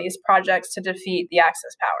working on these projects to defeat the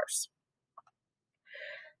Axis powers.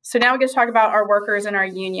 So now we get to talk about our workers and our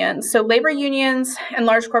unions. So labor unions and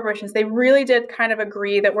large corporations, they really did kind of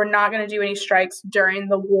agree that we're not going to do any strikes during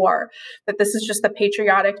the war, that this is just the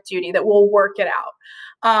patriotic duty, that we'll work it out.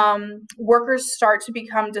 Workers start to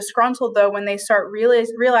become disgruntled, though, when they start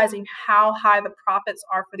realizing how high the profits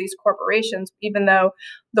are for these corporations, even though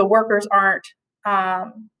the workers aren't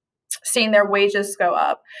seeing their wages go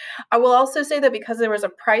up. I will also say that because there was a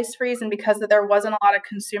price freeze and because there wasn't a lot of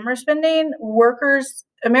consumer spending,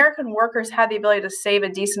 American workers had the ability to save a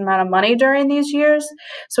decent amount of money during these years.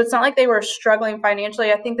 So it's not like they were struggling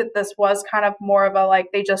financially. I think that this was kind of more of a, like,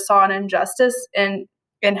 they just saw an injustice in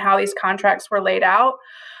how these contracts were laid out.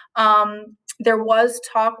 There was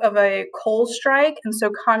talk of a coal strike, and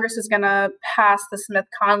so Congress is going to pass the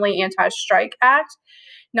Smith-Connolly Anti-Strike Act.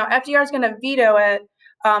 Now, FDR is going to veto it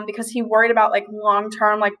because he worried about like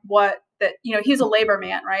long-term, like he's a labor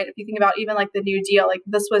man, right? If you think about even like the New Deal, like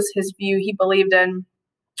this was his view. He believed in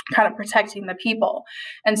kind of protecting the people.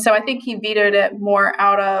 And so I think he vetoed it more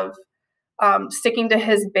out of sticking to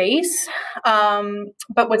his base.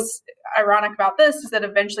 But what's ironic about this is that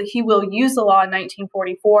eventually he will use the law in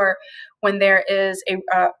 1944 when there is a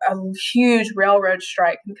huge railroad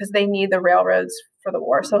strike, because they need the railroads for the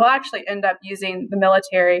war. So he'll actually end up using the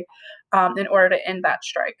military in order to end that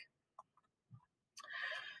strike.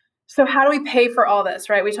 So how do we pay for all this,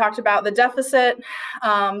 right? We talked about the deficit.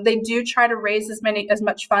 They do try to raise as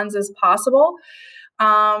much funds as possible.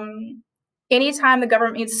 Anytime the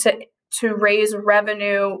government needs to raise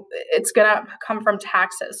revenue, it's going to come from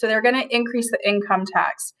taxes. So they're going to increase the income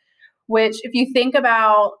tax, which if you think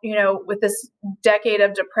about, with this decade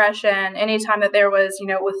of depression, anytime that there was,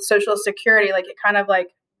 with Social Security, like it kind of like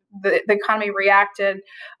the economy reacted.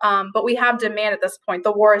 But we have demand at this point.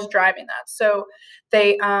 The war is driving that. So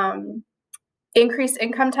they increased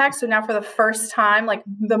income tax. So now for the first time, like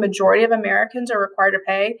the majority of Americans are required to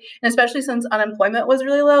pay. And especially since unemployment was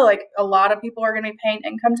really low, like a lot of people are going to be paying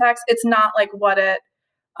income tax. It's not like what it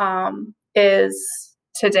is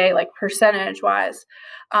today, like percentage wise.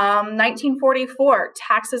 1944,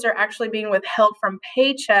 taxes are actually being withheld from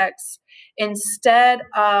paychecks instead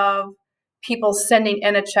of people sending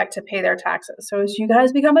in a check to pay their taxes. So as you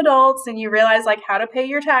guys become adults and you realize like how to pay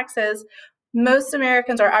your taxes, most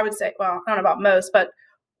Americans are, I would say, well, I don't know about most, but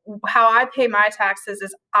how I pay my taxes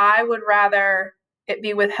is I would rather it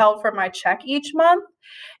be withheld from my check each month.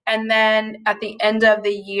 And then at the end of the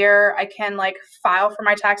year, I can like file for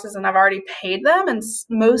my taxes and I've already paid them. And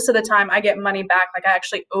most of the time I get money back. Like I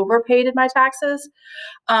actually overpaid in my taxes.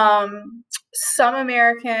 Some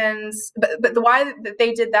Americans, but the why that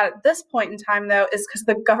they did that at this point in time, though, is because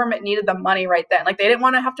the government needed the money right then. Like they didn't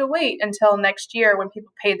want to have to wait until next year when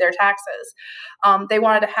people paid their taxes. They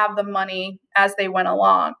wanted to have the money as they went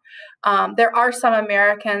along. There are some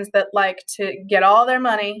Americans that like to get all their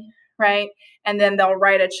money, right? And then they'll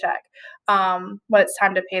write a check when it's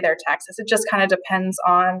time to pay their taxes. It just kind of depends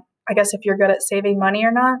on, I guess, if you're good at saving money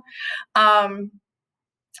or not.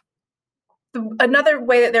 Another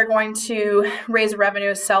way that they're going to raise revenue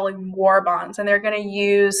is selling war bonds, and they're going to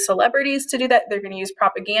use celebrities to do that. They're going to use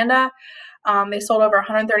propaganda. They sold over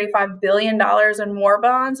 $135 billion in war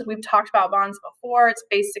bonds. We've talked about bonds before. It's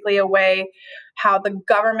basically a way how the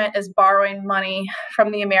government is borrowing money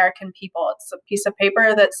from the American people. It's a piece of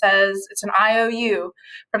paper that says it's an IOU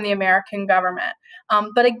from the American government.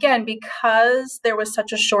 But again, because there was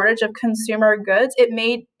such a shortage of consumer goods, it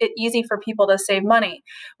made it easy for people to save money,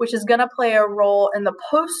 which is going to play a role in the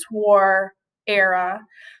post-war era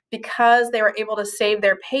because they were able to save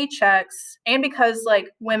their paychecks and because like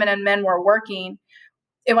women and men were working.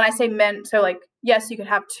 And when I say men, so like, yes, you could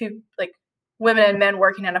have two, like women and men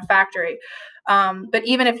working in a factory. But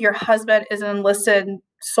even if your husband is an enlisted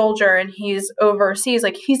soldier and he's overseas,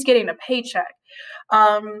 like he's getting a paycheck.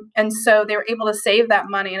 And so they were able to save that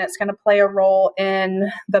money, and it's going to play a role in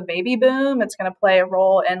the baby boom. It's going to play a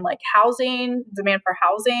role in like housing, demand for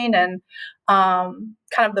housing, and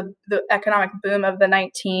kind of the economic boom of the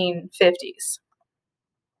 1950s.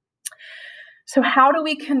 So how do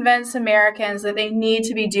we convince Americans that they need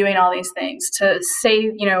to be doing all these things to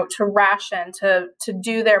save, to ration, to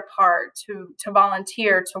do their part, to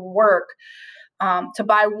volunteer, to work, to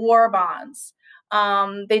buy war bonds?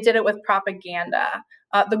 They did it with propaganda.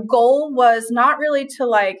 The goal was not really to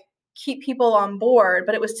like keep people on board,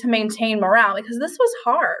 but it was to maintain morale because this was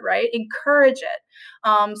hard, right? Encourage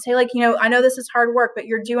it. Say like, I know this is hard work, but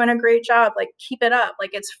you're doing a great job. Like keep it up.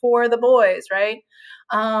 Like it's for the boys, right?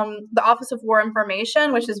 The Office of War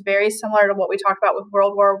Information, which is very similar to what we talked about with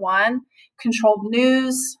World War I, controlled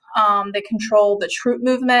news. They controlled the troop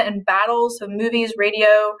movement and battles. So movies,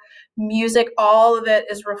 radio, music, all of it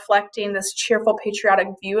is reflecting this cheerful, patriotic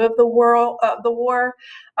view of the world, the war.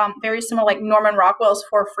 Very similar, like Norman Rockwell's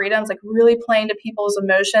Four Freedoms, like really playing to people's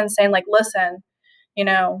emotions, saying like, listen,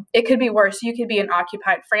 it could be worse. You could be in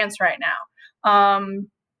occupied France right now.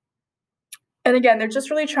 And again, they're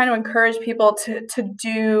just really trying to encourage people to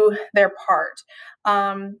do their part.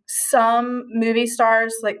 Some movie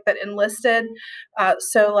stars like that enlisted,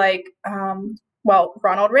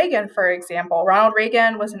 Ronald Reagan, for example. Ronald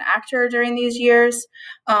Reagan was an actor during these years,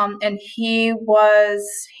 and he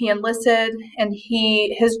enlisted, and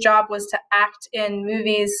his job was to act in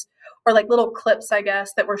movies or like little clips, I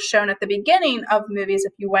guess, that were shown at the beginning of movies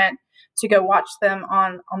if you went to go watch them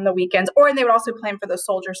on the weekends, or they would also plan for the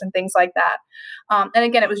soldiers and things like that. And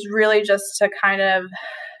again, it was really just to kind of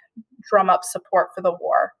drum up support for the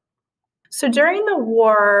war. So during the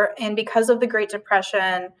war, and because of the Great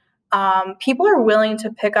Depression, people are willing to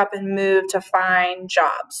pick up and move to find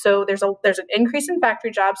jobs. So there's an increase in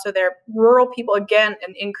factory jobs. So they're rural people, again,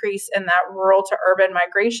 an increase in that rural to urban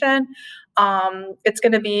migration. It's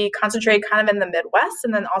going to be concentrated kind of in the Midwest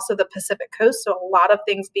and then also the Pacific Coast. So a lot of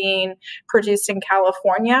things being produced in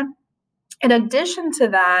California. In addition to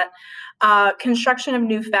that, construction of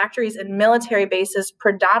new factories and military bases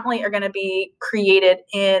predominantly are going to be created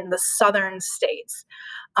in the southern states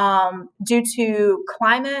due to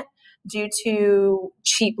climate, due to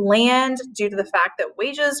cheap land, due to the fact that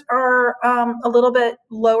wages are a little bit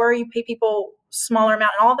lower. You pay people smaller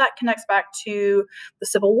amount, and all that connects back to the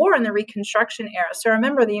Civil War and the Reconstruction era. So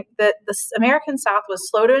remember, the American South was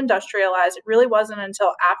slow to industrialize. It really wasn't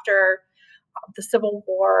until after the Civil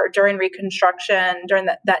War, during Reconstruction, during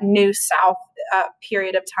that New South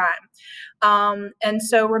period of time. And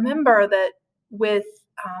so remember that with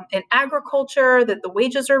in agriculture, that the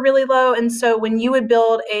wages are really low. And so when you would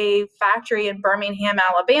build a factory in Birmingham,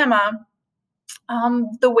 Alabama,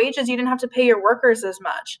 the wages. You didn't have to pay your workers as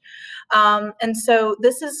much. And so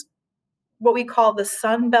this is what we call the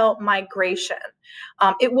Sun Belt migration.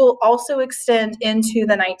 It will also extend into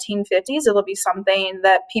the 1950s. It'll be something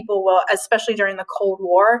that people will, especially during the Cold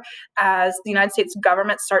War, as the United States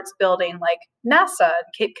government starts building like NASA and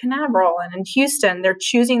Cape Canaveral and in Houston, they're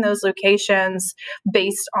choosing those locations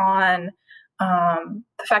based on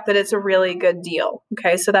the fact that it's a really good deal.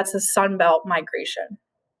 Okay, so that's the Sun Belt migration.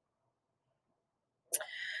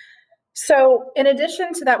 So in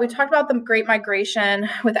addition to that, we talked about the Great Migration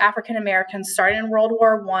with African Americans starting in World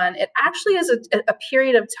War I. It actually is a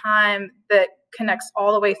period of time that connects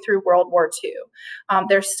all the way through World War II.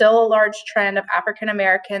 There's still a large trend of African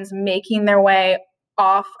Americans making their way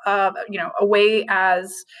off of, away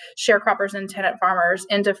as sharecroppers and tenant farmers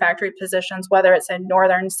into factory positions, whether it's in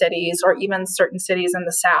northern cities or even certain cities in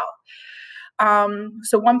the South.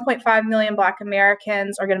 So 1.5 million Black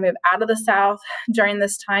Americans are going to move out of the South during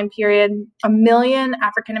this time period. 1 million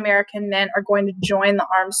African American men are going to join the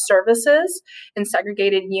armed services in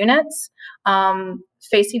segregated units,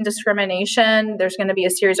 facing discrimination. There's going to be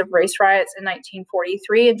a series of race riots in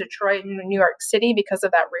 1943 in Detroit and New York City because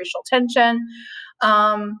of that racial tension.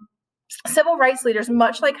 Civil rights leaders,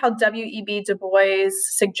 much like how W.E.B. Du Bois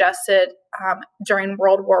suggested during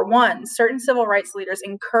World War I, certain civil rights leaders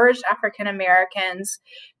encouraged African Americans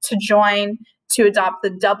to adopt the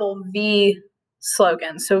double V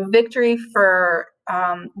slogan. So victory for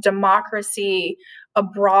democracy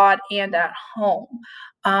abroad and at home.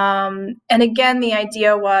 And again, the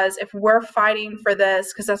idea was, if we're fighting for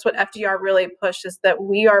this, because that's what FDR really pushed, is that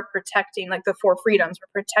we are protecting like the four freedoms.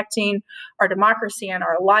 We're protecting our democracy and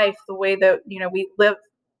our life, the way that, we live,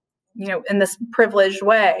 in this privileged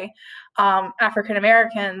way. African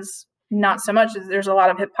Americans, not so much. There's a lot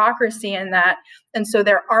of hypocrisy in that. And so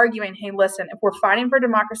they're arguing, hey, listen, if we're fighting for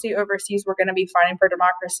democracy overseas, we're going to be fighting for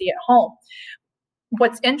democracy at home.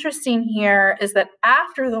 What's interesting here is that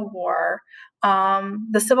after the war,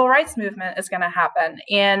 the civil rights movement is going to happen.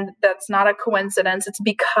 And that's not a coincidence. It's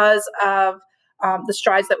because of the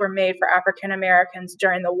strides that were made for African Americans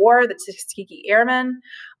during the war, the Tuskegee Airmen,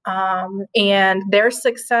 and their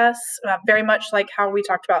success, very much like how we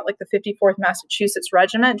talked about like the 54th Massachusetts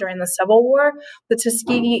Regiment during the Civil War. The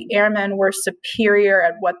Tuskegee Airmen were superior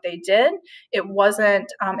at what they did. It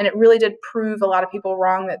wasn't, and it really did prove a lot of people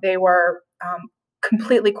wrong that they were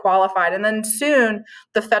completely qualified. And then soon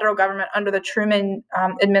the federal government under the Truman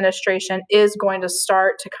administration is going to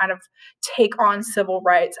start to kind of take on civil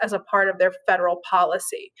rights as a part of their federal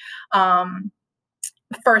policy.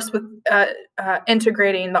 First with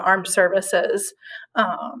integrating the armed services.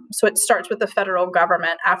 So it starts with the federal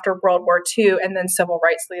government after World War II, and then civil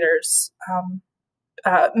rights leaders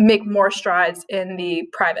make more strides in the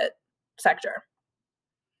private sector.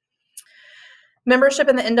 Membership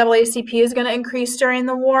in the NAACP is going to increase during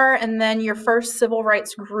the war, and then your first civil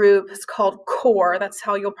rights group is called CORE. That's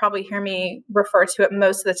how you'll probably hear me refer to it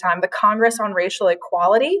most of the time, the Congress on Racial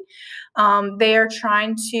Equality. They are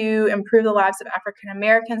trying to improve the lives of African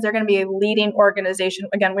Americans. They're going to be a leading organization.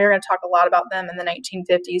 Again, we're going to talk a lot about them in the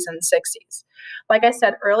 1950s and 60s. Like I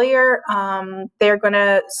said earlier, they're going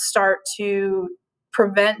to start to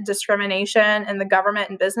prevent discrimination in the government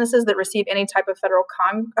and businesses that receive any type of federal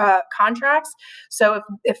contracts. So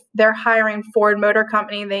if they're hiring Ford Motor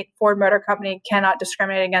Company, Ford Motor Company cannot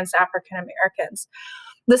discriminate against African Americans.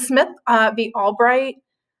 The Smith v. Albright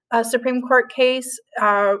Supreme Court case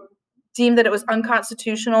deemed that it was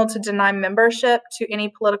unconstitutional to deny membership to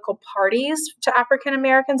any political parties to African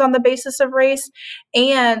Americans on the basis of race,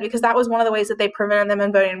 and because that was one of the ways that they prevented them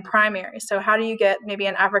in voting in primaries. So how do you get maybe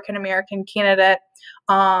an African American candidate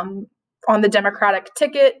on the Democratic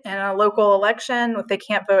ticket in a local election if they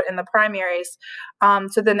can't vote in the primaries?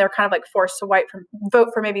 So then they're kind of like forced to vote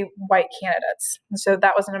for maybe white candidates. And so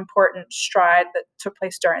that was an important stride that took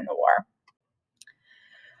place during the war.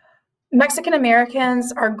 Mexican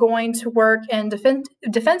Americans are going to work in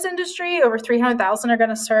defense industry. Over 300,000 are going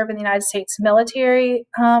to serve in the United States military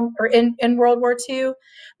or in World War II.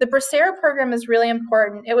 The Bracero program is really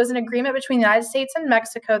important. It was an agreement between the United States and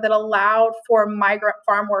Mexico that allowed for migrant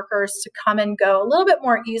farm workers to come and go a little bit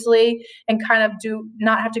more easily and kind of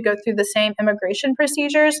not have to go through the same immigration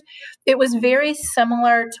procedures. It was very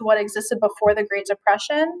similar to what existed before the Great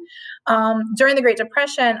Depression. During the Great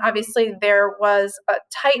Depression, obviously, there was a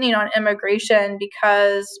tightening on immigration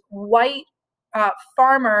because white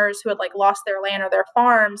farmers who had lost their land or their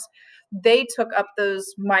farms, they took up those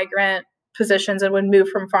migrant positions and would move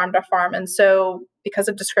from farm to farm. And so because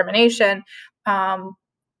of discrimination,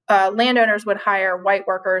 landowners would hire white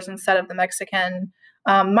workers instead of the Mexican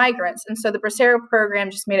migrants. And so the Bracero program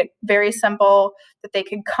just made it very simple that they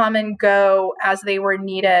could come and go as they were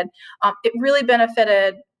needed. It really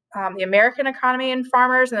benefited the American economy and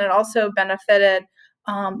farmers, and it also benefited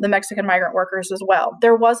the Mexican migrant workers as well.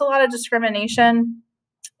 There was a lot of discrimination,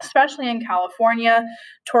 especially in California,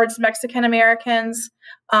 towards Mexican Americans.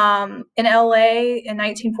 In LA in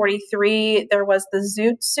 1943, there was the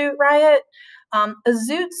Zoot Suit riot. A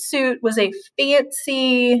zoot suit was a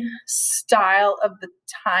fancy style of the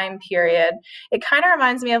time period. It kind of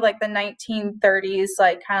reminds me of like the 1930s,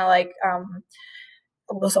 like kind of like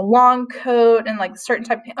it was a long coat and like certain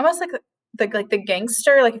type, almost like the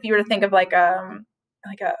gangster. Like if you were to think of like a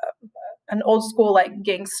an old school like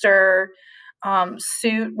gangster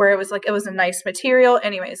suit where it was a nice material.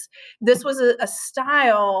 Anyways, this was a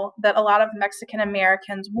style that a lot of Mexican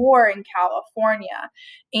Americans wore in California.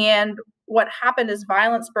 And what happened is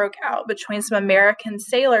violence broke out between some American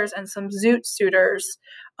sailors and some zoot suiters,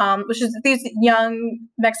 which is these young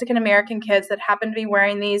Mexican American kids that happened to be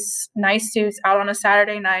wearing these nice suits out on a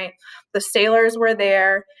Saturday night. The sailors were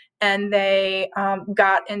there, and they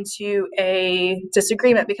got into a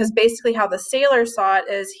disagreement because basically how the sailors saw it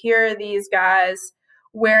is, here are these guys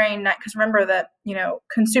wearing, because remember that,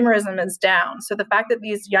 consumerism is down. So the fact that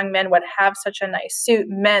these young men would have such a nice suit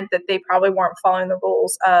meant that they probably weren't following the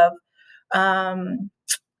rules of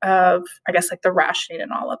I guess like the rationing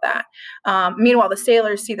and all of that. Meanwhile, the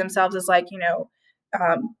sailors see themselves as like,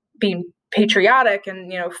 being patriotic and,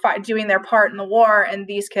 doing their part in the war. And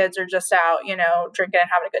these kids are just out, drinking and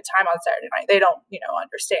having a good time on Saturday night. They don't,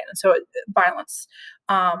 understand. And so violence,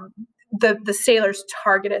 the sailors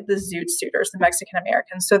targeted the zoot suiters, the Mexican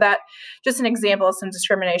Americans. So that just an example of some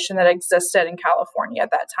discrimination that existed in California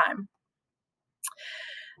at that time.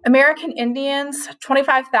 American Indians,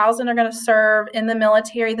 25,000 are going to serve in the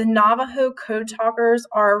military. The Navajo code talkers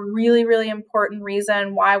are a really, really important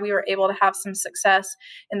reason why we were able to have some success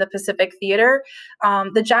in the Pacific theater.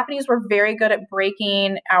 The Japanese were very good at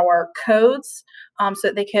breaking our codes so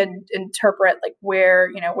that they could interpret like where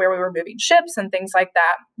we were moving ships and things like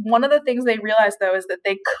that. One of the things they realized, though, is that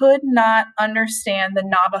they could not understand the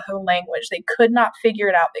Navajo language. They could not figure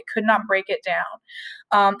it out. They could not break it down.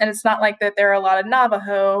 And it's not like that there are a lot of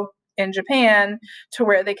Navajo in Japan to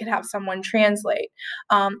where they could have someone translate.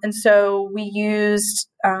 And so we used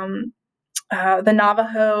the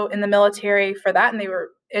Navajo in the military for that, and they were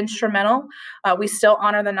instrumental. We still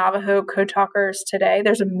honor the Navajo code talkers today.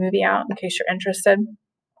 There's a movie out in case you're interested.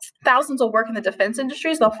 Thousands will work in the defense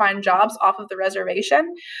industries. They'll find jobs off of the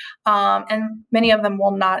reservation. And many of them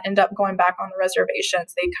will not end up going back on the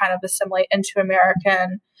reservations. They kind of assimilate into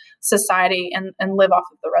American society and live off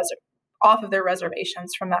of their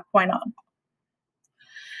reservations from that point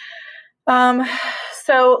on.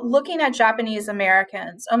 So looking at Japanese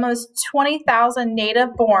Americans, almost 20,000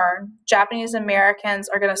 native-born Japanese Americans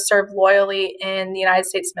are going to serve loyally in the United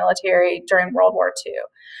States military during World War II.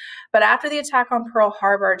 But after the attack on Pearl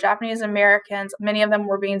Harbor, Japanese Americans, many of them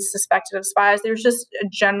were being suspected of spies. There was just a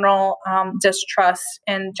general distrust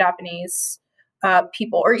in Japanese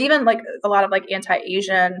people, or even like a lot of like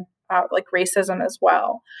anti-Asian like racism as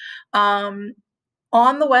well.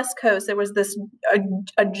 On the West Coast, there was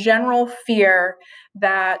a general fear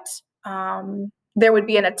that there would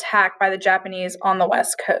be an attack by the Japanese on the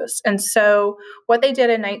West Coast. And so what they did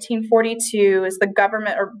in 1942 is the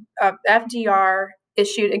government, or FDR,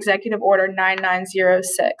 issued Executive Order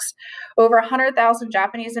 9906. Over 100,000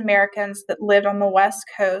 Japanese Americans that lived on the West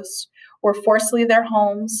Coast were forced to leave their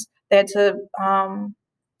homes. They had to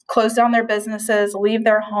close down their businesses, leave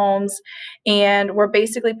their homes, and were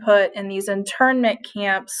basically put in these internment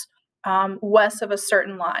camps west of a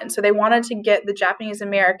certain line. So they wanted to get the Japanese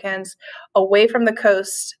Americans away from the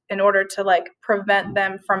coast in order to like prevent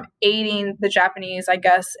them from aiding the Japanese, I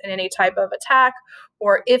guess, in any type of attack,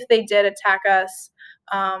 or if they did attack us,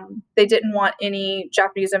 they didn't want any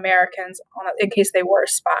Japanese Americans in case they were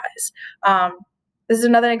spies. This is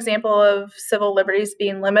another example of civil liberties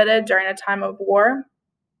being limited during a time of war.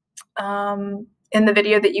 In the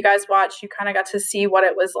video that you guys watched, you kind of got to see what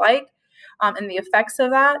it was like and the effects of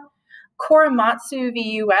that. Korematsu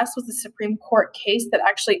v. U.S. was the Supreme Court case that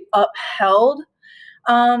actually upheld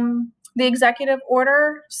the executive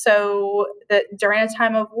order, so that during a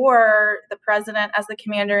time of war, the president, as the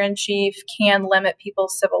commander-in-chief, can limit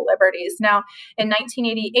people's civil liberties. Now, in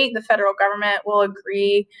 1988, the federal government will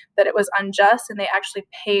agree that it was unjust, and they actually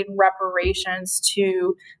paid reparations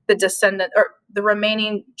to the descendant or the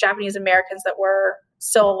remaining Japanese Americans that were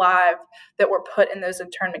still alive that were put in those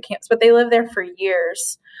internment camps. But they lived there for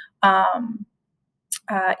years,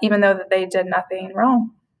 even though that they did nothing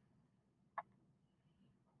wrong.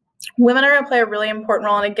 Women are going to play a really important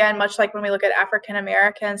role. And again, much like when we look at African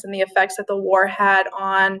Americans and the effects that the war had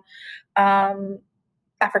on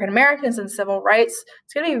African Americans and civil rights,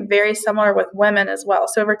 it's going to be very similar with women as well.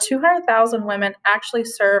 So over 200,000 women actually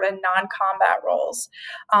serve in non-combat roles.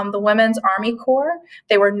 The Women's Army Corps,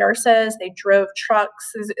 they were nurses, they drove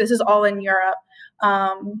trucks. This is all in Europe,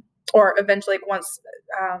 or eventually once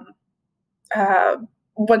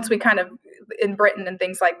we kind of in Britain and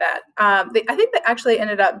things like that. I think they actually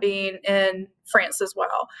ended up being in France as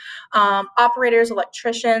well. Operators,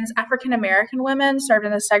 electricians, African American women served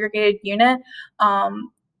in a segregated unit.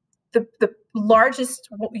 The largest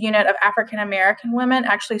unit of African American women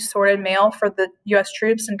actually sorted mail for the U.S.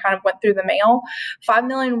 troops and kind of went through the mail. 5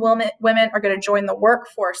 million women are going to join the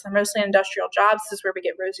workforce. They're mostly industrial jobs. This is where we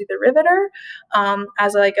get Rosie the Riveter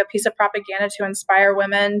as like a piece of propaganda to inspire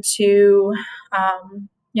women to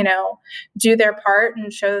do their part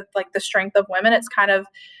and show like the strength of women. It's kind of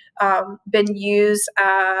been used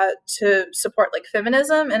to support like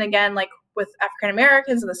feminism. And again, like with African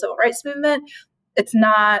Americans and the civil rights movement, it's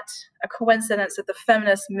not a coincidence that the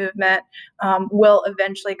feminist movement will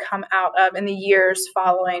eventually come out of in the years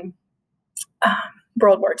following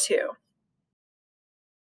World War II.